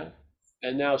it, yeah?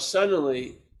 And now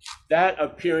suddenly, that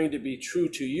appearing to be true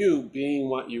to you, being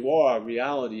what you are,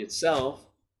 reality itself,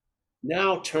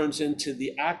 now turns into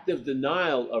the active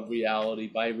denial of reality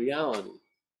by reality.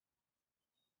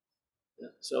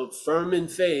 So firm in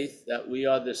faith that we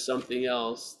are this something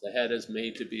else the head is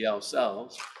made to be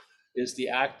ourselves is the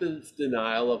active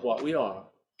denial of what we are.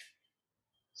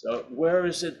 So where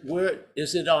is it? Where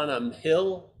is it on a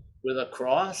hill with a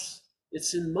cross?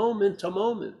 It's in moment to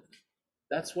moment.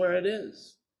 That's where it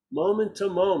is. Moment to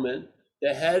moment,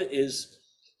 the head is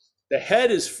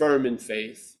firm in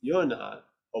faith. You're not,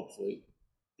 hopefully.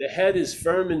 The head is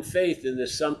firm in faith in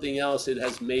there's something else it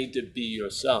has made to be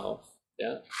yourself.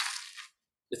 Yeah.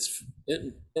 It's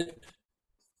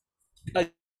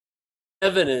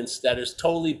evidence that is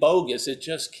totally bogus. It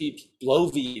just keeps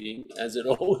bloviating as it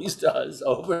always does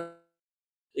over.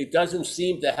 It doesn't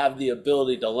seem to have the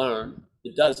ability to learn.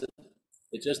 It doesn't.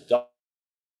 It just doesn't.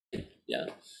 Yeah.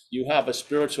 You have a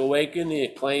spiritual awakening,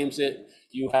 it claims it.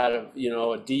 You had a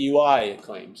DUI, it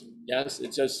claims it. Yes,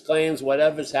 it just claims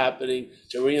whatever's happening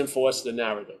to reinforce the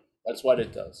narrative. That's what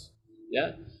it does.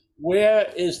 Yeah. Where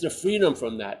is the freedom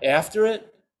from that? After it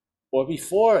or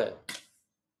before it?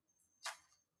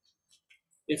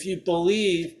 If you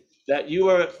believe that you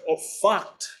are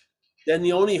fucked, then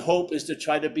the only hope is to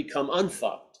try to become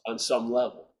unfucked on some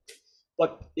level.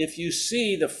 But if you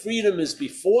see the freedom is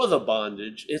before the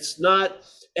bondage, it's not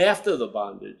after the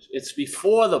bondage, it's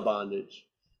before the bondage.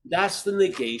 That's the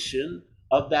negation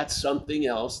of that something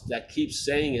else that keeps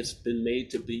saying it's been made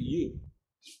to be you.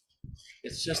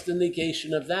 It's just the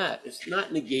negation of that. It's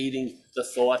not negating the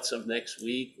thoughts of next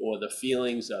week or the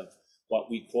feelings of what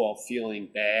we call feeling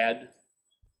bad.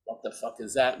 What the fuck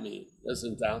does that mean?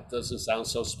 Doesn't sound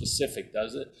so specific,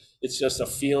 does it? It's just a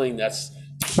feeling that's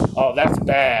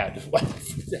bad.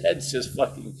 That's just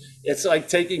fucking. It's like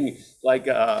taking like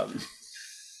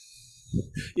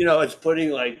it's putting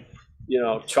like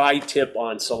tri-tip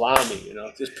on salami.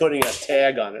 Just putting a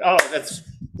tag on it. Oh, that's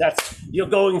you're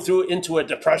going into a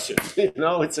depression.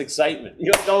 It's excitement.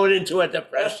 You're going into a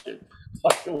depression.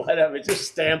 Fucking whatever.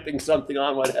 Just stamping something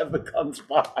on whatever comes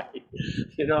by.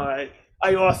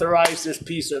 I authorize this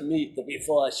piece of meat to be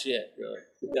full of shit, really,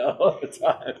 all the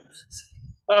time.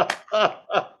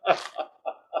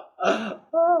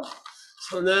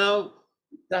 So now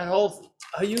that whole,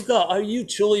 are you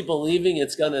truly believing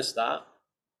it's gonna stop?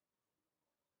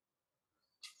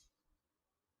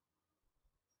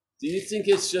 Do you think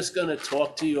it's just gonna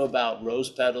talk to you about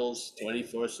rose petals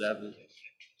 24/7?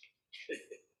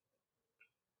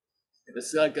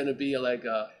 It's not gonna be like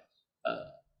a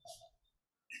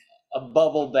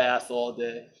bubble bath all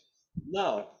day.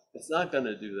 No, it's not going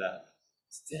to do that.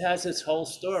 It has its whole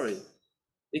story.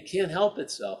 It can't help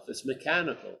itself. It's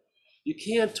mechanical. You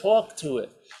can't talk to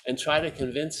it and try to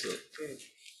convince it.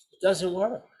 It doesn't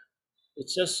work.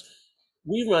 It's just,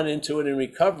 we run into it in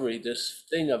recovery, this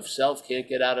thing of self can't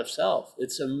get out of self.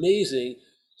 It's amazing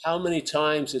how many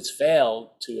times it's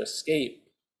failed to escape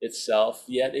itself,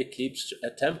 yet it keeps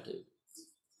attempting.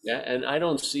 Yeah, and I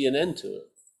don't see an end to it.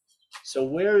 So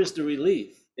where is the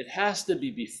relief? It has to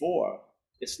be before.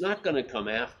 It's not going to come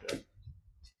after.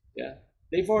 Yeah,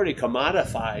 they've already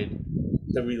commodified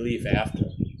the relief after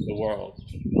the world.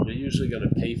 They're usually going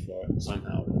to pay for it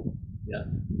somehow. Yeah.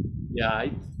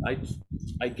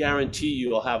 I guarantee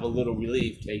you'll have a little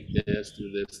relief. Take this,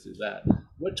 do that.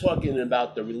 We're talking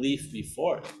about the relief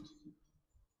before it.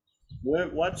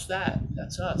 What's that?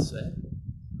 That's us, eh?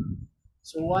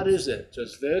 So what is it?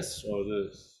 Just this or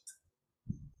this?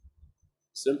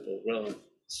 Simple, really.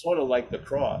 Sort of like the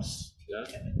cross, yeah?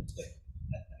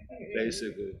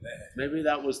 Basically. Maybe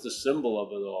that was the symbol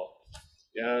of it all.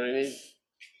 You know what I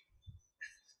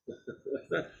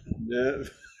mean?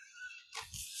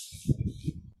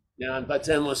 Yeah, but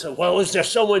then we'll say, well, is there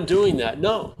someone doing that?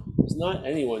 No, there's not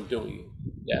anyone doing it.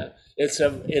 Yeah, it's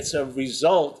a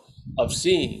result of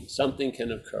seeing something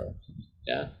can occur.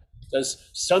 Yeah, does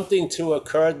something to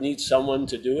occur need someone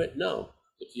to do it? No.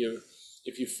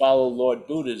 If you follow Lord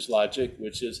Buddha's logic,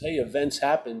 which is, hey, events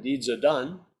happen, deeds are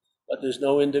done, but there's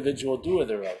no individual doer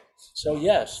thereof. So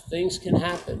yes, things can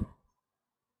happen.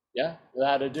 Yeah,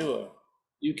 without a doer.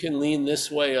 You can lean this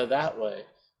way or that way,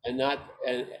 and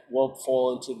won't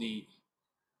fall into the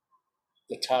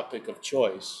topic of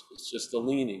choice. It's just the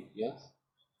leaning. Yeah.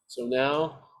 So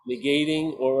now,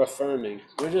 negating or affirming.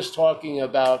 We're just talking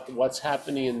about what's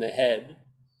happening in the head,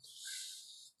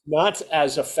 not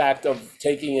as a fact of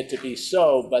taking it to be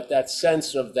so, but that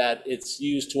sense of that it's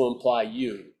used to imply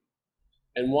you.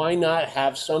 And why not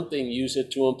have something use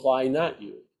it to imply not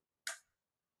you?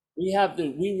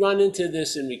 We run into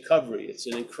this in recovery. It's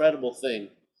an incredible thing.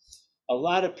 A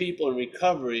lot of people in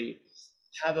recovery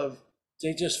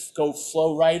they just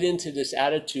flow right into this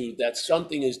attitude that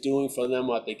something is doing for them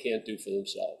what they can't do for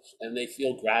themselves. And they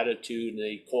feel gratitude and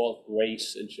they call it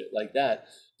grace and shit like that.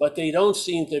 But they don't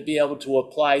seem to be able to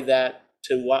apply that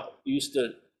to what used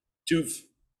to do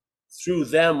through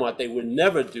them what they would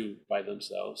never do by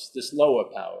themselves, this lower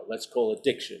power, let's call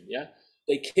addiction, yeah?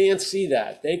 They can't see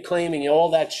that. They're claiming all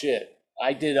that shit.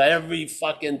 I did every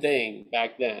fucking thing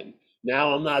back then.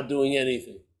 Now I'm not doing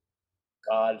anything.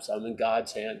 I'm in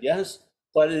God's hand. Yes,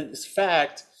 but in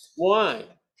fact, why?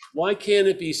 Why can't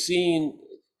it be seen,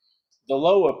 the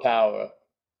lower power,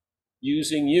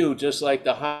 using you just like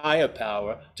the higher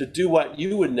power to do what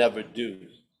you would never do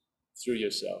through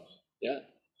yourself? Yeah.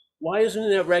 Why isn't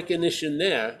there recognition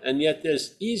there? And yet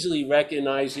there's easily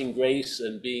recognizing grace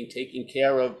and being taken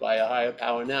care of by a higher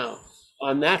power now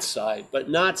on that side, but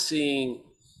not seeing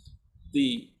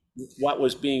what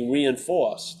was being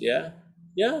reinforced. Yeah.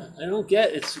 Yeah, I don't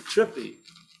get it's trippy.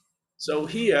 So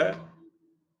here,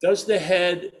 is the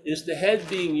head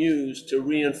being used to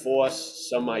reinforce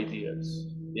some ideas?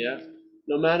 Yeah.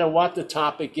 No matter what the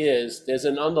topic is, there's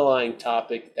an underlying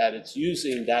topic that it's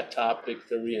using that topic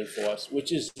to reinforce,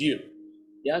 which is you.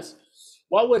 Yes.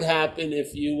 What would happen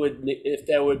if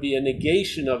there would be a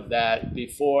negation of that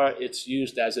before it's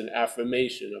used as an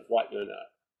affirmation of what you're not?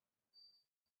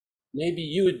 Maybe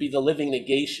you would be the living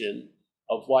negation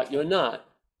of what you're not,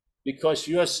 because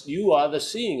you are the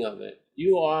seeing of it.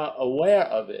 You are aware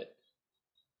of it.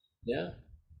 Yeah.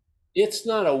 It's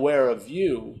not aware of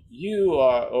you. You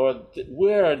are, or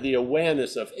we're the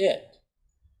awareness of it.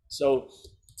 So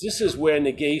this is where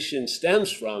negation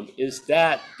stems from, is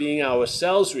that being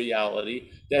ourselves reality,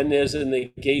 then there's a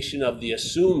negation of the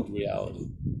assumed reality.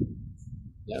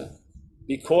 Yeah.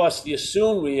 Because the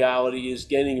assumed reality is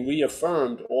getting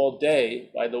reaffirmed all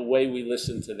day by the way we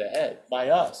listen to the head, by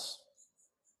us.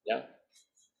 Yeah.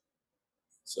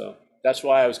 So that's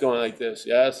why I was going like this.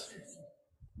 Yes,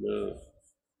 no,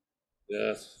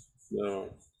 yes,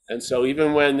 no. And so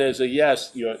even when there's a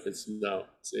yes, it's no.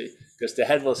 See, because the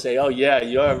head will say, "Oh yeah,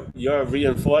 you're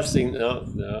reinforcing." No,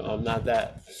 I'm not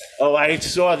that. Oh, I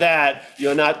saw that.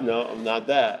 You're not. No, I'm not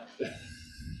that.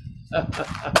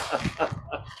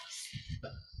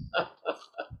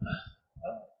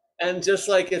 And just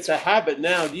like it's a habit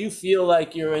now, do you feel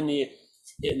like you're in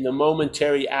the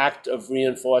momentary act of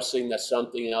reinforcing that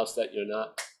something else that you're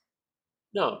not?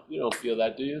 No, you don't feel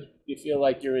that, do you? You feel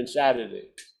like you're in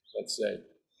Saturday, let's say.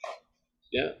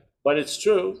 Yeah, but it's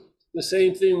true. The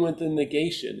same thing with the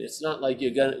negation. It's not like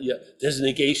there's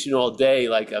negation all day,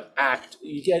 like an act.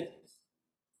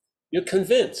 You're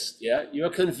convinced, yeah?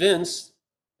 You're convinced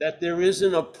that there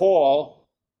isn't a Paul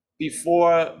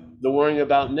before the worrying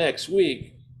about next week.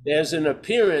 There's an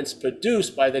appearance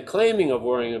produced by the claiming of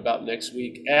worrying about next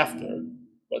week after,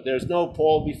 but there's no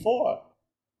Paul before.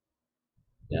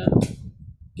 Yeah.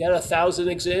 Get 1,000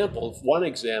 examples, one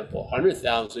example,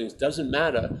 100,000, doesn't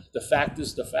matter. The fact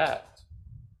is the fact.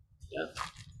 Yeah.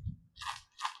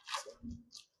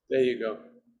 There you go.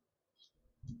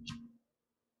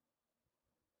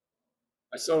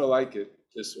 I sort of like it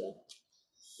this way.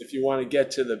 If you want to get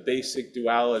to the basic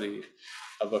duality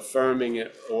of affirming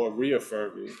it or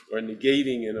reaffirming or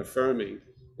negating and affirming,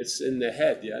 it's in the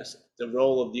head, yes? The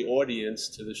role of the audience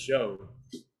to the show.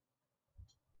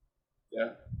 Yeah.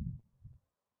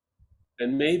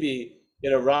 And maybe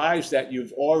it arrives that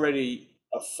you've already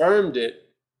affirmed it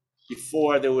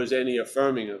before there was any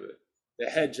affirming of it. The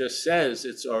head just says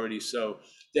it's already so.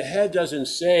 The head doesn't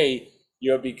say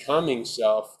you're becoming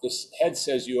self. The head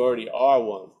says you already are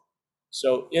one.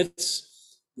 So it's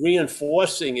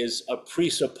reinforcing is a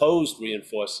presupposed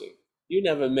reinforcing. You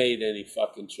never made any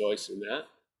fucking choice in that.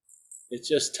 It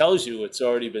just tells you it's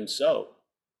already been so.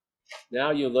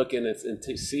 Now you're looking at and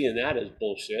seeing that as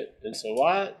bullshit. And so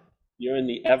what? You're in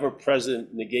the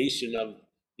ever-present negation of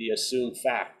the assumed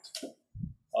fact.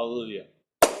 Hallelujah.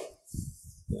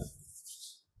 Yeah.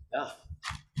 Yeah.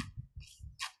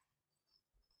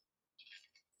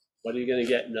 What are you going to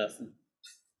get? Nothing.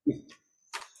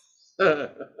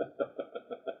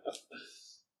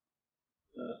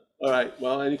 All right.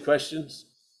 Well, any questions?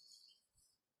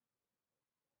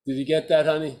 Did you get that,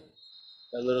 honey?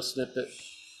 That little snippet?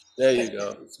 There you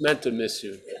go. It's meant to miss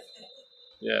you.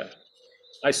 Yeah.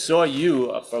 I saw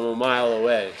you from a mile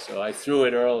away, so I threw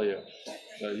it earlier.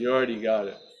 So you already got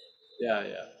it. Yeah,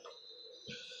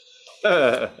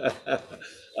 yeah.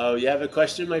 Oh, you have a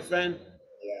question, my friend?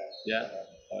 Yeah.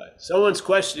 All right. Someone's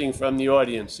questioning from the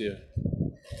audience here.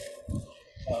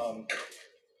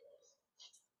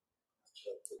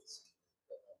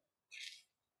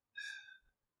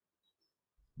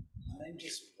 I'm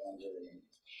just wondering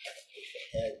if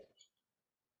the head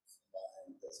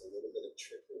mind does a little bit of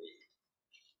trickery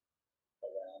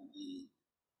around the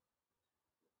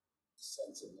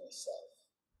sense of no self.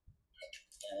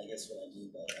 And I guess what I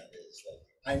mean by that is, like,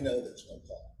 I know there's no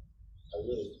thought. I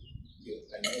really do.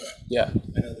 I know that. Yeah.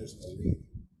 I know there's no read.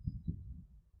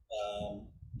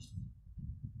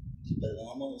 But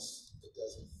it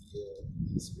doesn't feel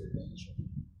experiential.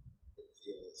 It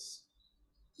feels.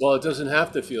 Well, it doesn't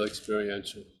have to feel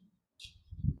experiential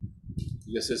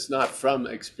because it's not from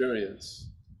experience.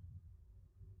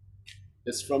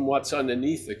 It's from what's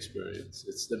underneath experience.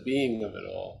 It's the being of it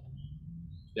all.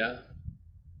 Yeah?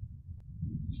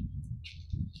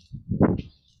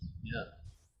 Yeah.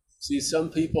 See, some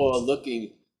people are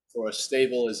looking for a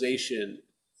stabilization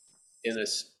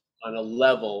on a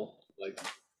level, like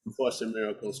Course in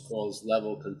Miracles calls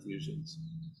level confusions.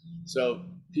 So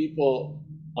people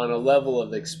on a level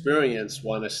of experience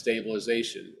want a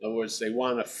stabilization. In other words, they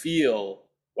want to feel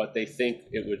what they think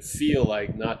it would feel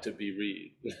like not to be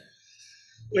read,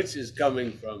 which is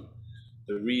coming from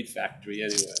the read factory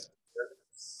anyway.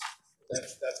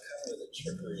 That's kind of where the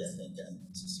trickery, I think, I'm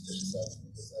suspicious of,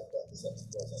 because I've got this up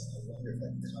before. I wonder if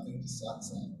like coming to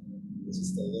satsang is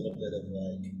just a little bit of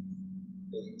like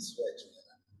bait and switch, and then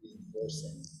I'm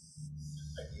reinforcing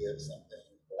an idea of something.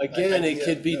 Again, it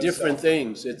could be different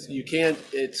things.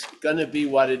 It's gonna be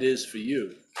what it is for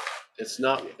you.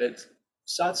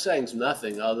 Satsang's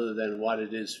nothing other than what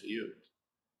it is for you.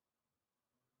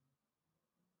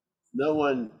 No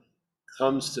one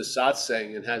comes to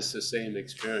satsang and has the same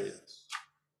experience.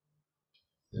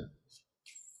 Yeah.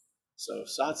 So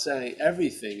satsang,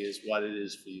 everything is what it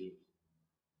is for you.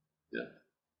 Yeah.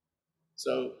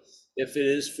 So if it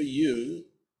is for you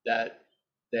that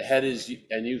the head is,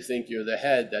 and you think you're the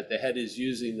head, that the head is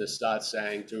using the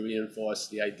satsang to reinforce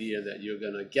the idea that you're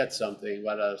going to get something,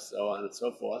 so on and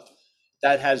so forth,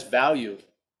 that has value.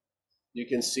 You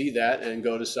can see that and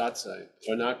go to satsang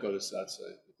or not go to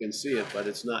satsang. You can see it, but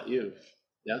it's not you.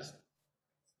 Yes?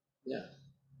 Yeah.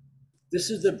 This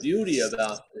is the beauty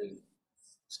about things.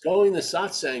 Going to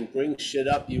satsang brings shit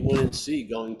up you wouldn't see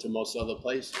going to most other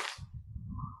places.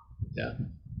 Yeah?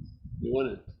 You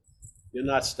wouldn't. You're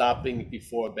not stopping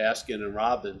before Baskin and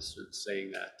Robbins and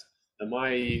saying that. Am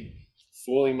I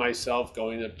fooling myself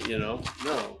going to, no.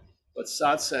 But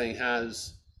satsang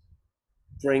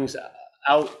brings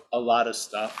out a lot of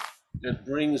stuff and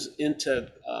brings into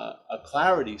a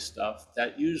clarity stuff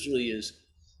that usually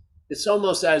it's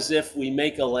almost as if we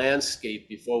make a landscape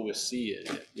before we see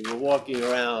it. We're walking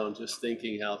around just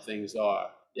thinking how things are,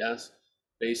 yes?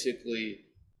 Basically,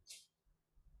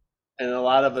 and a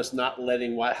lot of us not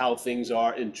letting how things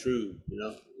are intrude,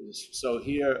 So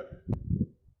here,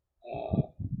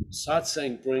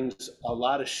 satsang brings a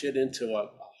lot of shit into a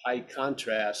high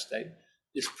contrast that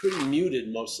is pretty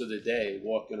muted most of the day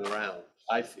walking around,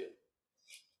 I feel.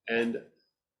 And,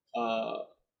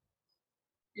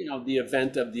 the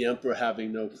event of the emperor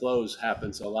having no clothes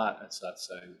happens a lot at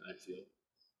satsang, I feel.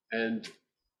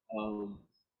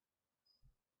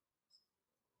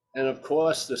 And of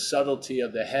course, the subtlety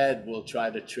of the head will try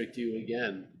to trick you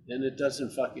again. And it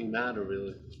doesn't fucking matter,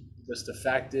 really. Because the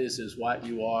fact is what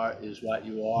you are,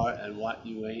 and what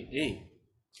you ain't.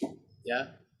 Yeah?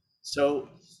 So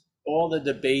all the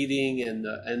debating and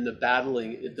the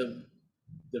battling,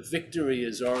 the victory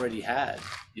is already had.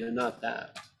 You're not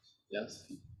that. Yes?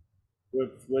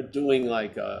 We're doing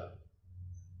like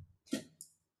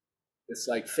it's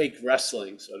like fake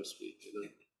wrestling, so to speak,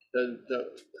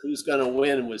 The who's going to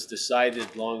win was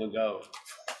decided long ago.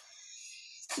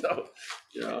 So,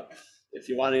 if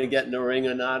you want to get in the ring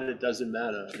or not, it doesn't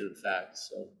matter, in fact.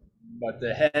 So, but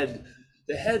the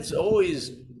head's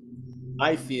always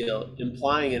I feel,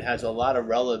 implying it has a lot of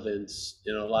relevance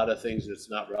in a lot of things it's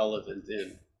not relevant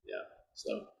in. Yeah.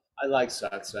 So I like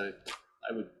satsang.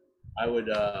 I would,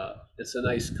 it's a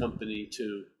nice company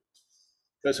too,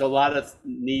 because a lot of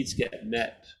needs get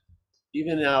met.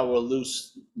 Even in our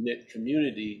loose knit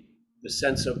community, the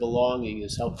sense of belonging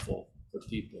is helpful for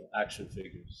people, action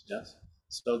figures. Yes.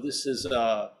 So this is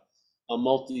a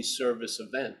multi-service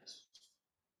event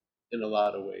in a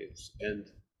lot of ways. And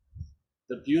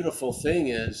the beautiful thing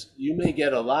is you may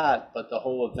get a lot, but the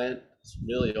whole event is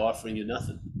really offering you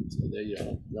nothing. So there you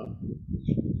go. No.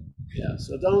 Yeah.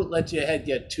 So don't let your head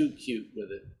get too cute with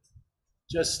it.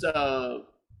 Just,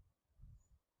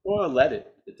 or let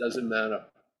it. It doesn't matter.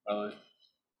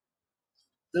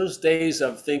 Those days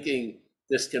of thinking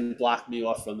this can block me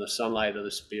off from the sunlight of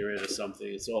the spirit or something,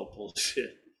 it's all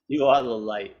bullshit. You are the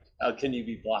light. How can you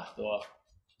be blocked off?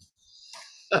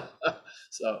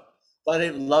 So, but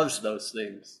it loves those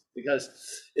things because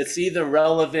it's either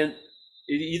relevant,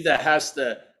 it either has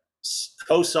to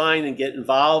co-sign and get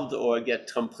involved or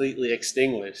get completely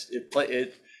extinguished.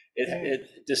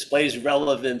 It displays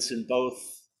relevance in both,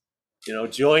 you know,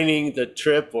 joining the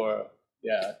trip or,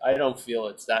 yeah, I don't feel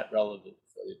it's that relevant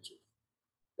for the trip.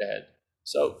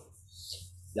 So,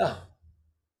 yeah.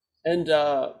 And,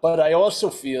 but I also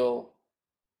feel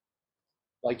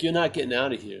like you're not getting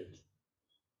out of here.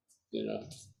 You know,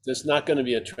 there's not going to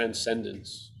be a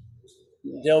transcendence.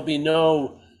 There'll be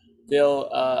no, you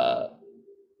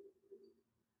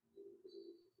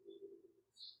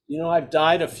know, I've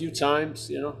died a few times,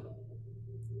 you know,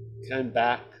 came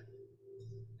back.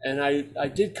 And I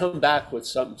did come back with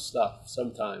some stuff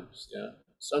sometimes, yeah,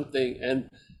 something. And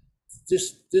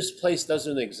this place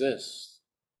doesn't exist.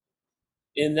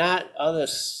 In that other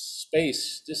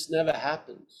space, this never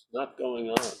happens, not going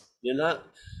on. You're not,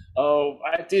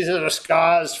 these are the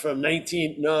scars from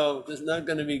 19, no, there's not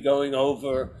going to be going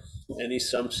over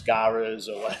some scars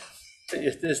or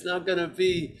whatever. There's not going to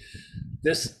be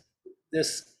this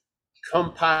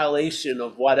compilation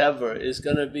of whatever is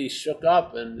going to be shook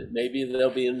up, and maybe there'll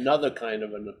be another kind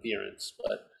of an appearance.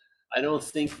 But I don't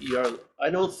think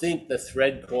the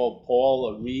thread called Paul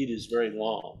or Reed is very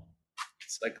long.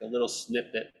 It's like a little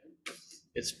snippet.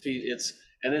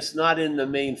 And it's not in the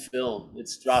main film.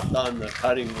 It's dropped on the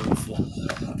cutting room floor,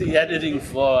 the editing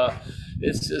floor.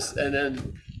 It's just, and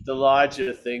then the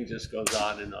larger thing just goes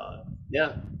on and on.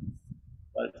 Yeah.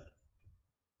 But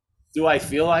do I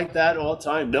feel like that all the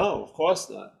time? No, of course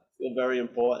not. I feel very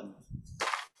important.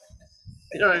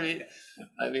 You know what I mean?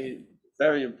 I mean,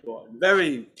 very important,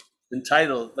 very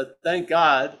entitled, but thank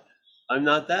God I'm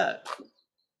not that.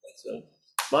 So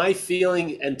my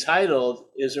feeling entitled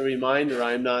is a reminder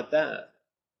I'm not that,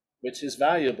 which is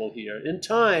valuable here. In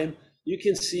time, you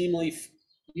can seem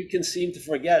to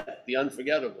forget the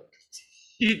unforgettable.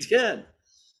 You can.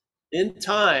 In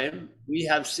time, we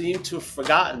have seemed to have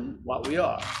forgotten what we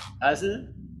are, hasn't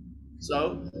it?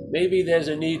 So maybe there's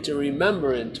a need to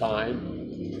remember in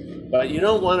time, but you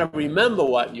don't want to remember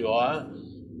what you are.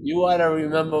 You want to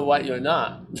remember what you're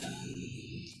not.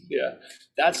 Yeah,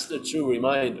 that's the true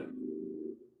reminder.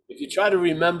 If you try to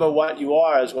remember what you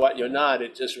are as what you're not,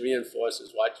 it just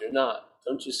reinforces what you're not.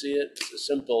 Don't you see it? It's a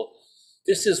simple,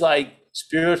 this is like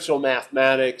spiritual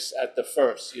mathematics at the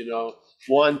first, you know,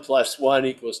 1 +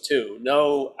 1 = 2.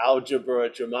 No algebra,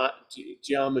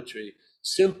 geometry,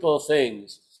 simple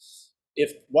things.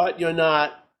 If what you're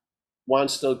not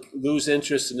wants to lose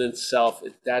interest in itself,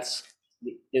 that's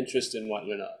interest in what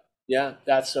you're not. Yeah,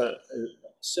 that's a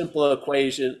simple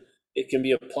equation. It can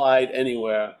be applied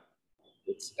anywhere.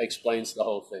 It explains the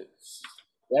whole thing.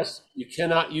 Yes, you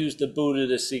cannot use the Buddha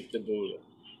to seek the Buddha.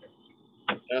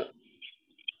 Yeah.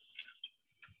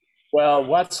 Well,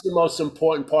 what's the most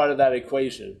important part of that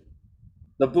equation?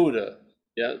 The Buddha,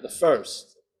 yeah, the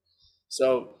first.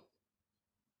 So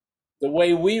the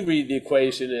way we read the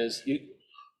equation is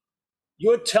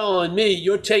you're telling me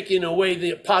you're taking away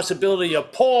the possibility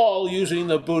of Paul using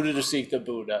the Buddha to seek the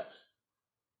Buddha.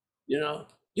 You know,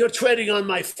 you're treading on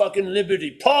my fucking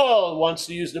liberty. Paul wants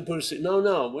to use the Buddha to seek.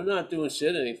 No, we're not doing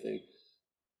shit anything.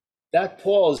 That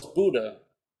Paul is Buddha,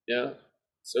 yeah?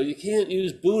 So you can't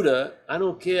use Buddha. I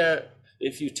don't care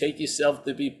if you take yourself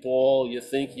to be Paul, you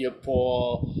think you're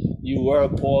Paul, you were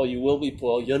Paul, you will be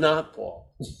Paul, you're not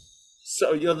Paul.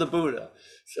 So you're the Buddha.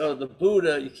 So the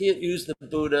Buddha, you can't use the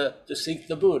Buddha to seek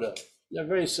the Buddha. They're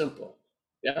very simple,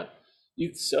 yeah?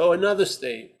 So another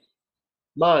state,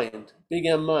 mind, big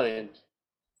M mind.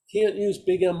 Can't use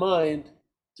big M mind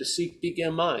to seek big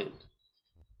M mind.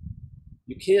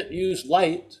 You can't use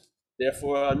light,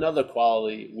 therefore another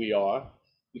quality we are.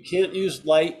 You can't use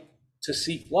light to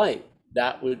seek light.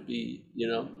 That would be, you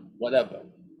know, whatever.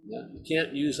 Yeah? You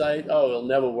can't use light, oh, it'll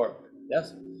never work.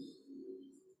 Yes?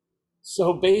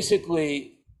 So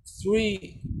basically,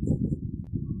 3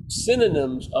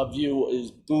 synonyms of you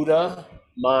is Buddha,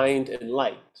 mind, and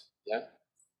light. Yeah?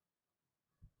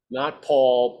 Not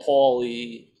Paul,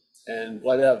 Paulie, and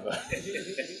whatever.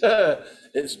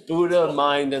 It's Buddha,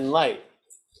 mind, and light.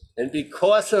 And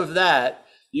because of that,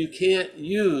 you can't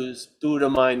use Buddha,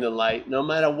 mind, and light, no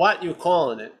matter what you're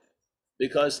calling it,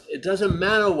 because it doesn't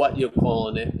matter what you're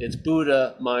calling it. It's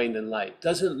Buddha, mind, and light.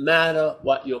 Doesn't matter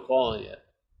what you're calling it.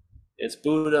 It's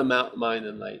Buddha, mind,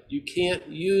 and light. You can't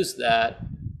use that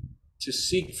to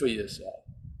seek for yourself.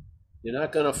 You're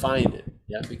not going to find it,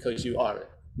 yeah, because you are it.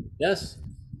 Yes?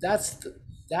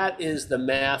 That is the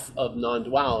math of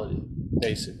non-duality,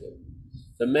 basically.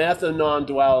 The math of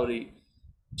non-duality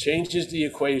changes the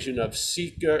equation of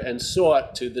seeker and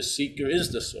sought to the seeker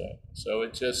is the sought. So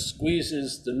it just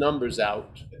squeezes the numbers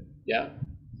out, yeah?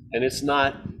 And it's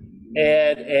not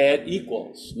add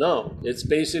equals. No, it's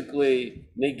basically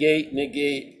negate,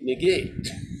 negate, negate.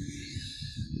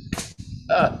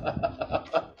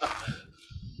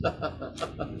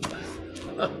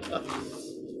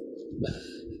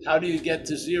 How do you get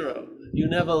to 0? You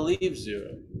never leave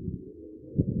 0.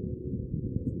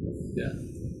 Yeah.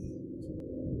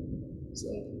 So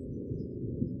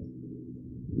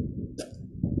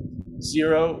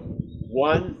 0,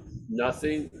 1,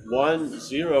 nothing, 1,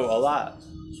 0, a lot.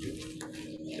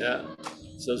 Yeah.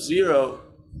 So 0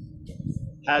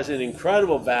 has an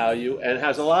incredible value and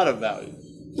has a lot of value.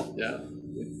 Yeah.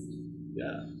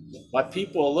 Yeah. What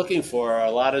people are looking for are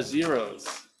a lot of zeros.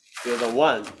 They're the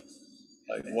 1.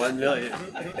 Like 1 million.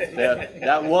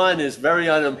 That 1 is very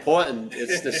unimportant.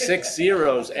 It's the 6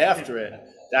 zeros after it.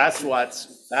 That's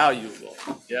what's valuable.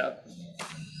 Yeah.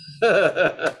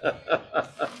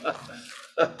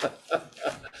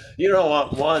 You don't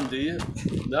want 1, do you?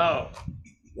 No.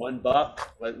 $1,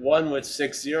 but 1 with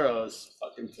 6 zeros,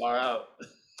 fucking far out.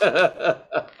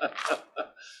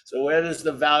 So where does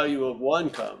the value of 1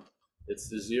 come? It's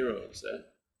the zeros.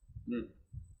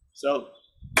 So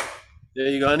there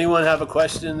you go. Anyone have a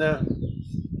question there?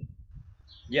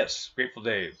 Yes, Grateful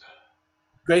Dave.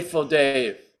 Grateful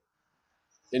Dave.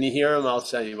 Can you hear him? I'll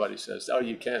tell you what he says. Oh,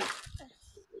 you can.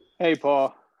 Hey,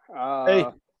 Paul. Hey.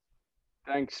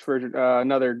 Thanks for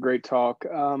another great talk.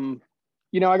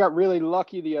 You know, I got really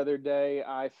lucky the other day.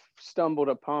 I stumbled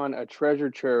upon a treasure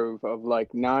trove of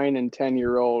like 9 and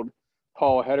 10-year-old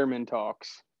Paul Hederman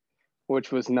talks,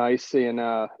 which was nice seeing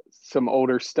some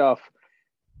older stuff.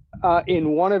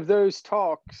 In one of those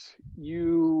talks,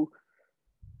 you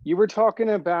were talking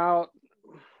about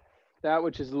that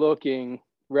which is looking,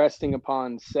 resting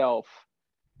upon self,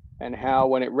 and how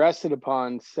when it rested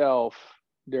upon self,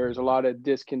 there's a lot of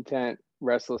discontent,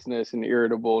 restlessness, and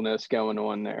irritableness going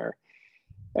on there.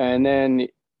 And then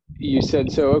you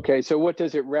said, so, okay, so what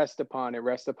does it rest upon? It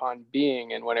rests upon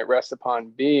being. And when it rests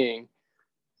upon being,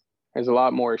 there's a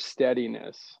lot more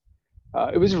steadiness.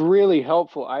 It was really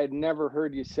helpful. I had never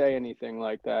heard you say anything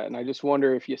like that. And I just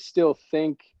wonder if you still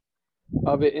think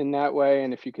of it in that way,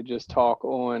 and if you could just talk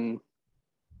on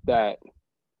that.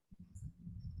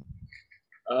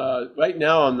 Right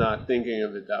now, I'm not thinking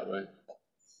of it that way.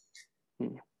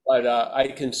 But I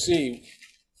can see,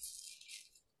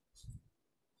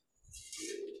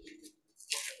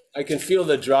 I can feel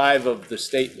the drive of the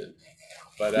statement.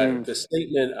 But the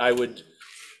statement, I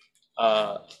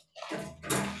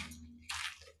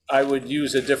would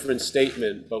use a different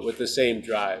statement, but with the same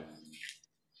drive.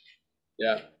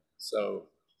 Yeah. So,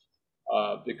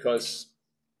 because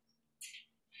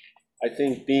I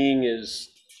think being is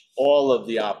all of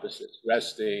the opposites,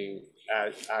 resting,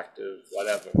 active,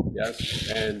 whatever, yes?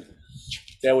 And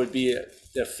there would be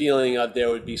the feeling of there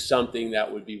would be something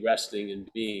that would be resting and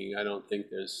being. I don't think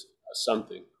there's a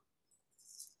something.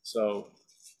 So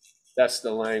that's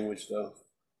the language though.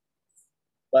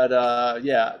 But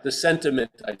yeah, the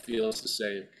sentiment I feel is the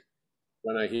same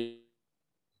when I hear.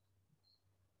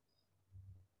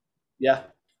 Yeah.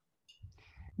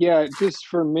 Yeah, just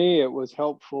for me, it was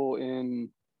helpful in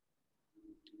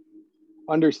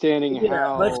understanding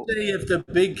how. Let's say if the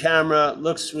big camera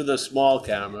looks through the small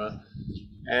camera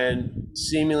and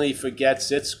seemingly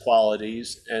forgets its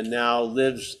qualities and now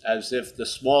lives as if the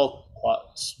small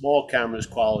camera's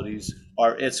qualities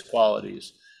are its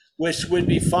qualities, which would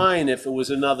be fine if it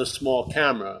was another small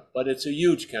camera, but it's a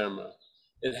huge camera.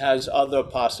 It has other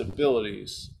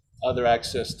possibilities, other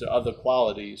access to other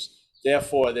qualities.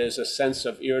 Therefore, there's a sense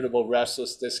of irritable,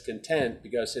 restless discontent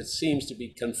because it seems to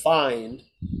be confined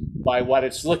by what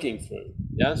it's looking through,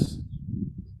 yes?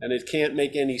 And it can't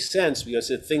make any sense because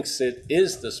it thinks it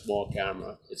is the small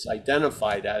camera. It's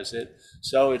identified as it.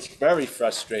 So it's very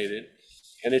frustrated.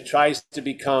 And it tries to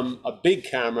become a big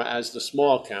camera as the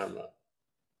small camera.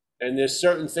 And there's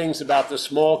certain things about the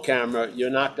small camera you're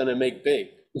not going to make big.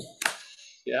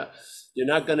 Yeah. You're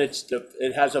not going to,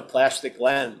 it has a plastic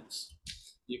lens.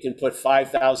 You can put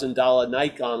 $5,000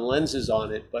 Nikon lenses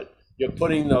on it, but you're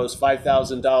putting those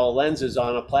 $5,000 lenses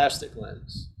on a plastic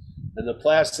lens. And the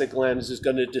plastic lens is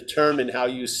going to determine how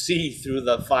you see through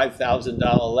the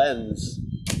 $5,000 lens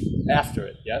after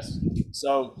it, yes?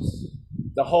 So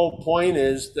the whole point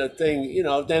is the thing, you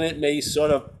know, then it may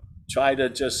sort of try to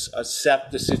just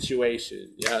accept the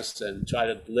situation, yes, and try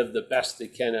to live the best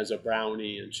it can as a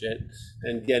brownie and shit,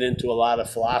 and get into a lot of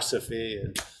philosophy,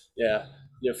 and yeah,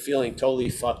 you're feeling totally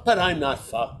fucked, but I'm not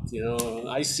fucked, you know,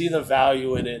 I see the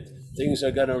value in it, things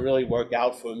are gonna really work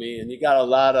out for me, and you got a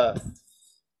lot of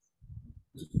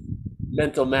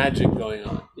mental magic going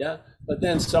on, yeah? But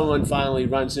then someone finally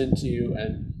runs into you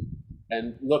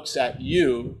and looks at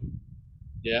you,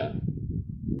 yeah,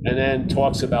 and then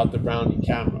talks about the brownie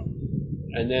camera.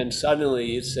 And then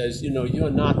suddenly it says, you know, you're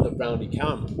not the brownie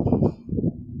camera.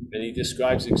 And he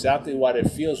describes exactly what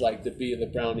it feels like to be the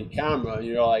brownie camera. And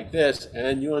you're like this,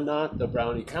 and you're not the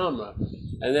brownie camera.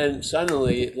 And then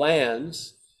suddenly it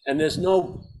lands, and there's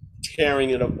no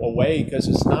tearing it away because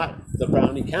it's not the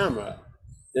brownie camera.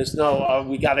 There's no,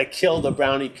 we got to kill the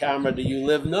brownie camera, do you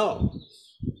live? No.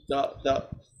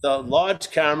 The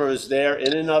large camera is there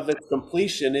in and of its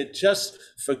completion. It just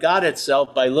forgot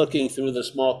itself by looking through the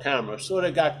small camera. Sort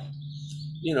of got,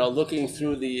 you know, looking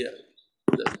through the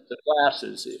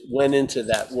glasses. It went into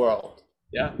that world.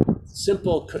 Yeah,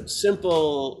 simple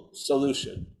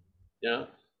solution. Yeah,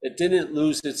 it didn't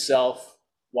lose itself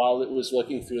while it was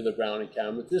looking through the brownie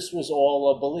camera. This was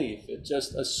all a belief. It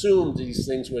just assumed these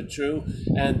things were true,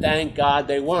 and thank God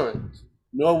they weren't.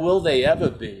 Nor will they ever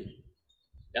be.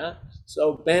 Yeah.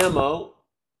 So BAMO,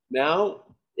 now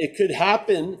it could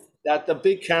happen that the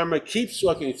big camera keeps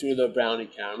looking through the brownie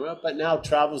camera, but now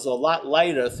travels a lot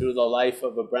lighter through the life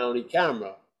of a brownie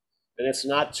camera. And it's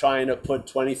not trying to put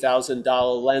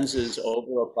 $20,000 lenses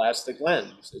over a plastic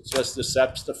lens. It just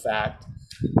accepts the fact,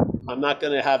 I'm not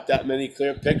going to have that many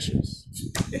clear pictures.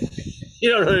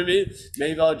 You know what I mean?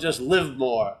 Maybe I'll just live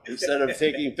more instead of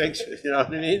taking pictures. You know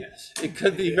what I mean? It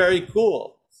could be very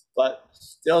cool, but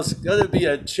there's going to be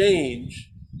a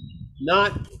change.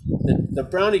 Not the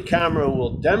brownie camera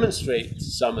will demonstrate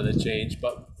some of the change,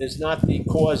 but it's not the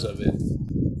cause of it.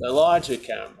 The larger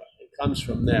camera, it comes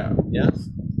from there. Yes,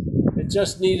 it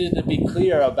just needed to be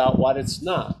clear about what it's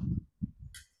not.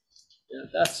 Yeah,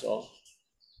 that's all.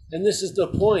 And this is the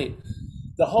point.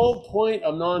 The whole point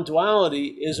of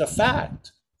non-duality is a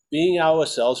fact, being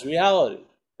ourselves reality.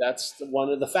 That's one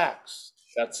of the facts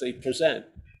that they present.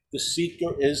 The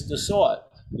seeker is the sought.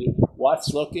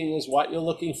 What's looking is what you're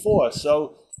looking for.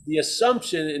 So the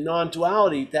assumption in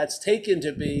non-duality that's taken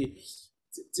to be,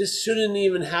 this shouldn't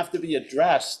even have to be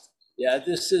addressed. Yeah,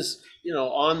 this is, you know,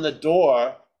 on the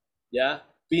door. Yeah,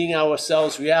 being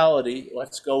ourselves reality.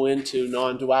 Let's go into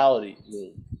non-duality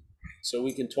room. So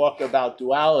we can talk about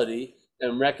duality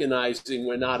and recognizing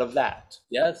we're not of that.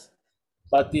 Yes,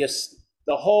 but the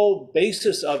whole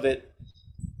basis of it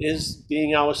is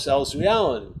being ourselves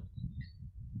reality.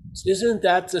 Isn't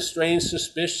that the strange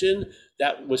suspicion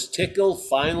that was tickled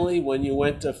finally when you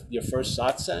went to your first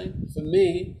satsang? For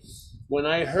me, when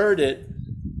I heard it,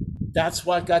 that's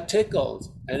what got tickled.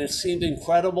 And it seemed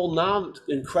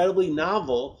incredibly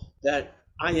novel that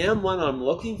I am what I'm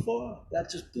looking for. That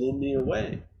just blew me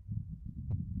away.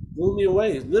 Blew me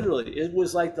away, literally. It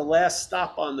was like the last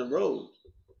stop on the road.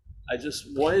 I just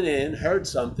went in, heard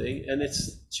something, and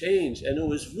it's changed. And it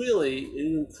was really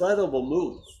an incredible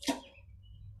move.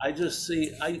 I just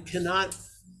see, I cannot,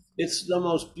 it's the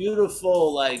most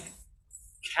beautiful, like,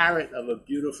 carat of a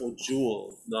beautiful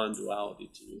jewel, non-duality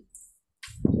to me.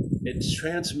 It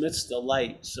transmits the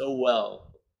light so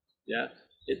well, yeah?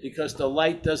 Because the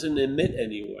light doesn't emit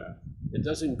anywhere. It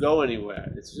doesn't go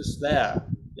anywhere. It's just there,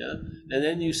 yeah? And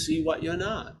then you see what you're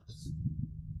not.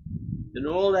 And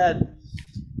all that,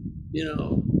 you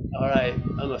know, all right,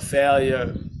 I'm a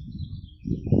failure.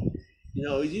 You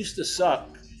know, it used to suck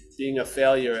being a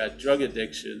failure at drug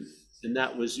addiction, and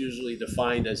that was usually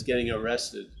defined as getting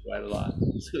arrested quite a lot.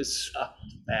 It was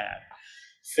bad.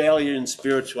 Failure in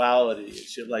spirituality and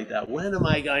shit like that. When am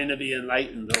I going to be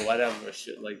enlightened or whatever,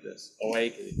 shit like this,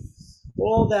 awakening.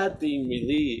 All that being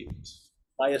relieved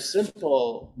by a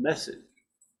simple message.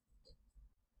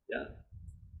 Yeah,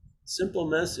 simple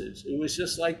message. It was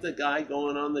just like the guy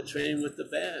going on the train with the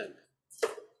bag.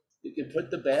 You can put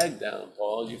the bag down,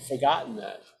 Paul, you've forgotten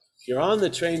that. You're on the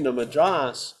train to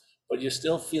Madras, but you're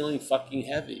still feeling fucking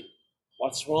heavy.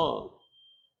 What's wrong?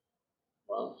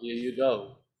 Well, here you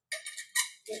go.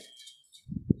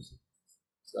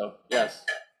 So, yes.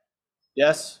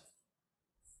 Yes?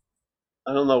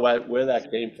 I don't know where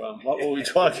that came from. What were we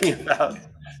talking about?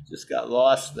 Just got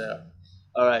lost there.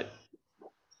 All right.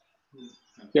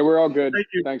 Yeah, we're all good. Thank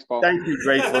you. Thanks, Paul. Thank you,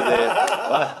 Grateful Dave.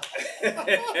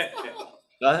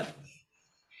 What?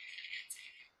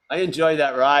 I enjoyed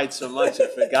that ride so much I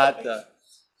forgot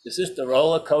is this the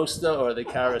roller coaster or the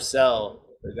carousel?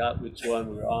 Forgot which one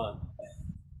we were on.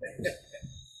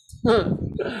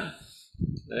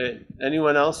 Hey,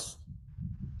 anyone else?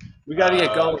 We got to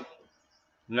get going.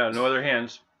 No other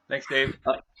hands. Thanks, Dave.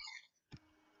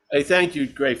 Hey, thank you,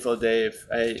 Grateful Dave.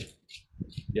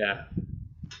 Yeah.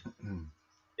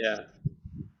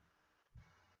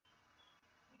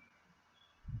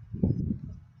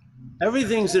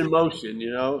 Everything's in motion,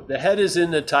 you know. The head is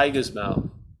in the tiger's mouth.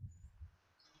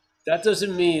 That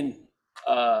doesn't mean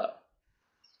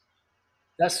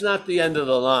that's not the end of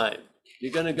the line.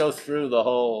 You're going to go through the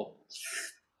whole,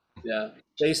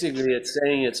 basically it's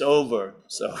saying it's over.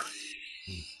 So,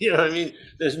 you know what I mean?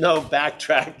 There's no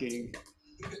backtracking.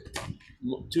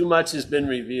 Too much has been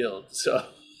revealed. So,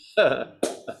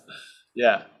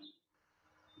 yeah.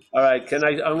 All right,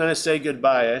 I'm going to say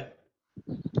goodbye, eh?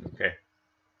 Okay.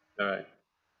 All right.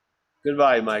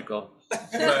 Goodbye, Michael.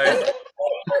 Bye.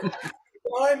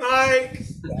 Bye, Mike.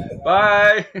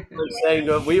 Bye.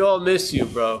 We all miss you,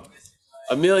 bro.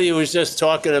 Amelia was just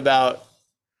talking about.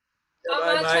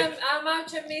 How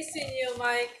much I'm missing you,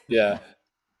 Mike. Yeah.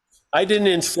 I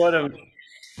didn't sort of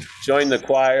join the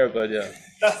choir, but yeah.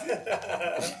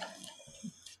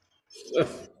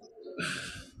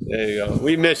 There you go.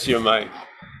 We miss you, Mike.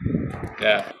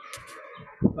 Yeah.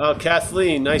 Oh,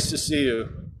 Kathleen, nice to see you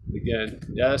again.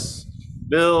 Yes.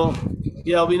 Bill,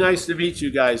 yeah, it'll be nice to meet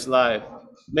you guys live.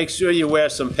 Make sure you wear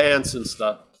some pants and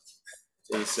stuff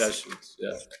to the sessions.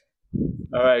 Yeah.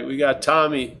 All right, we got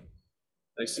Tommy.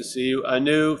 Nice to see you.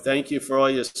 Anu, thank you for all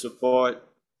your support.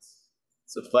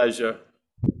 It's a pleasure.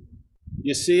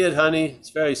 You see it, honey?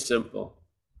 It's very simple.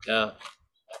 Yeah.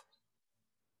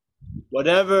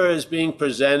 Whatever is being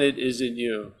presented isn't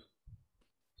you.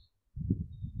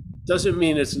 Doesn't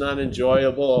mean it's not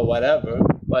enjoyable or whatever,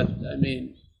 but I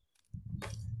mean,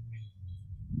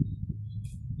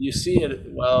 you see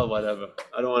it, well, whatever.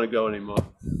 I don't want to go anymore.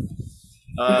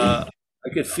 I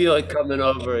could feel it coming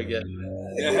over again.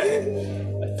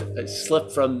 I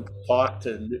slipped from park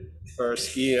for a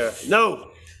skier.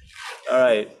 No! All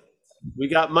right. We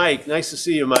got Mike. Nice to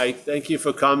see you, Mike. Thank you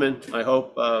for coming. I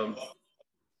hope,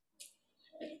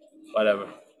 whatever.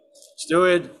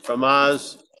 Stuart from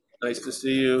Oz. Nice to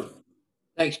see you.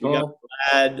 Thanks, We got Paul.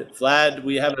 Vlad. Vlad,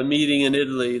 we have a meeting in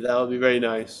Italy. That'll be very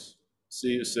nice.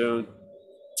 See you soon.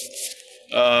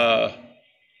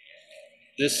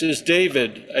 This is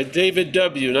David. David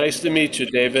W. Nice to meet you,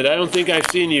 David. I don't think I've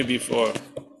seen you before.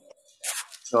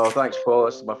 No, thanks, Paul.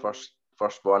 This is my first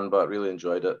one, but really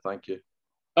enjoyed it. Thank you.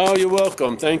 Oh, you're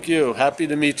welcome. Thank you. Happy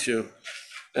to meet you.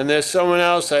 And there's someone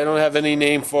else. I don't have any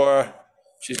name for her.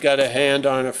 She's got a hand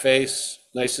on her face.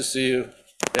 Nice to see you.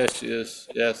 Yes, she is.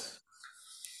 Yes.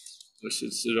 I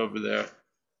should sit over there.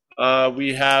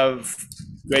 We have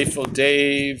Grateful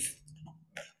Dave.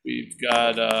 We've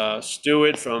got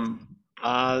Stuart from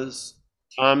Oz.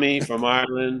 Tommy from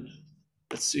Ireland.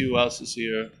 Let's see who else is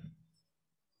here.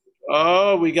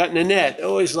 Oh, we got Nanette.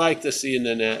 Always like to see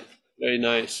Nanette. Very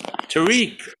nice.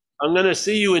 Tariq, I'm going to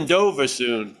see you in Dover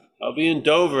soon. I'll be in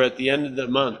Dover at the end of the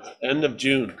month, end of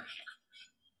June.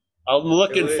 I'm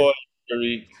looking for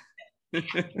you, Tariq.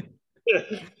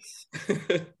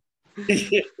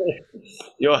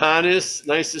 Johannes,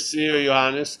 nice to see you,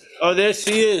 Johannes. Oh, there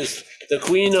she is, the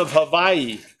Queen of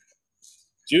Hawaii,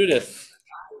 Judith.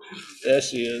 There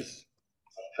she is.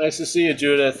 Nice to see you,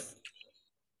 Judith.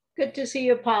 Good to see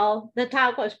you, Paul. The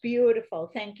talk was beautiful.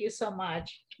 Thank you so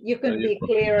much. You could be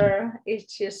clearer.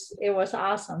 It was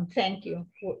awesome. Thank you.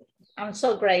 I'm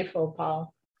so grateful,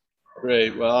 Paul.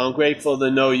 Great. Well, I'm grateful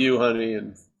to know you, honey.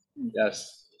 And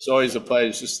yes, it's always a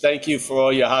pleasure. Just thank you for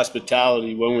all your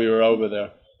hospitality when we were over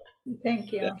there.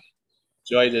 Thank you. Yeah.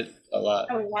 Enjoyed it a lot.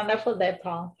 Have a wonderful day,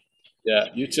 Paul. Yeah,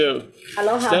 you too.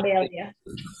 Aloha, Amelia.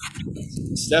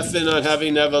 Stefan on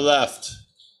having never left.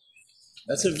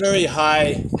 That's a very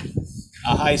high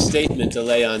statement to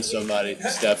lay on somebody,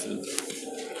 Stefan.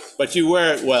 But you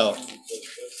wear it well.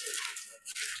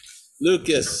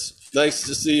 Lucas, nice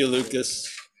to see you, Lucas.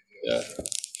 Yeah.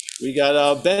 We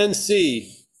got Ben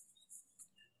C.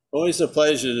 Always a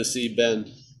pleasure to see Ben.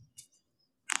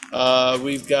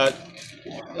 We've got,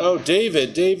 oh,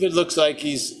 David. David looks like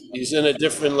he's in a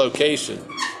different location.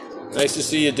 Nice to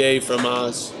see you, Dave, from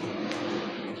Oz.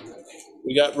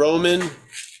 We got Roman.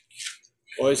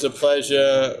 Always a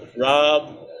pleasure.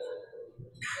 Rob.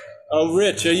 Oh,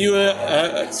 Rich, are you,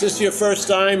 is this your first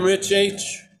time, Rich H?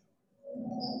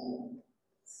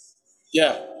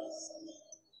 Yeah.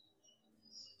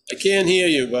 I can't hear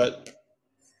you, but.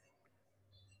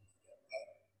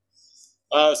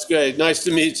 Oh, it's great. Nice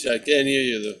to meet you. I can't hear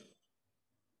you, though.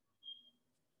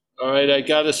 All right, I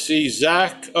got to see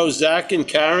Zach. Oh, Zach and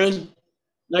Karen.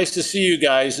 Nice to see you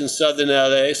guys in Southern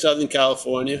LA, Southern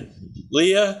California.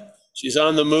 Leah, she's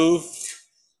on the move.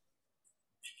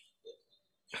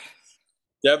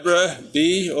 Deborah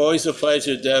B, always a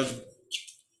pleasure, Deb.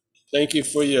 Thank you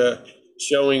for your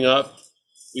showing up.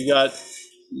 We got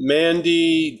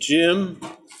Mandy, Jim.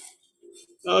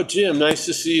 Oh, Jim, nice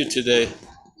to see you today.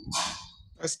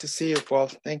 Nice to see you, Paul.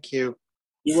 Thank you.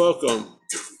 You're welcome.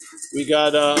 We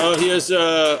got, oh, here's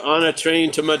on a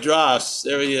train to Madras.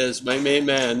 There he is, my main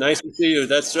man. Nice to see you.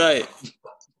 That's right.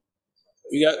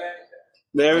 We got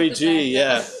Mary G,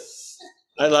 yeah.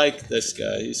 I like this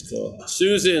guy. He's cool.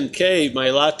 Susan K, my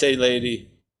latte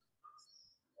lady.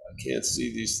 I can't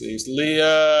see these things.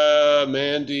 Leah,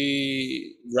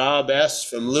 Mandy, Rob S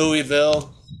from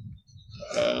Louisville.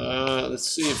 Let's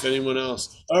see if anyone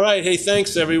else. All right. Hey,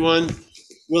 thanks everyone.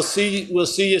 We'll see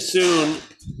you soon.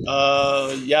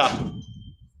 Yeah.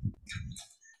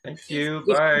 Thank you.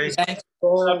 Bye. Thanks,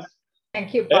 Paul.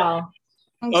 Thank you, Paul.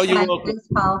 Oh, you're welcome. Thanks,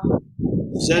 Paul.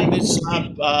 Send me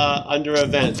slap under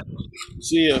event.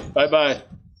 See you. Bye-bye.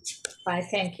 Bye,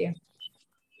 thank you.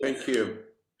 Thank you.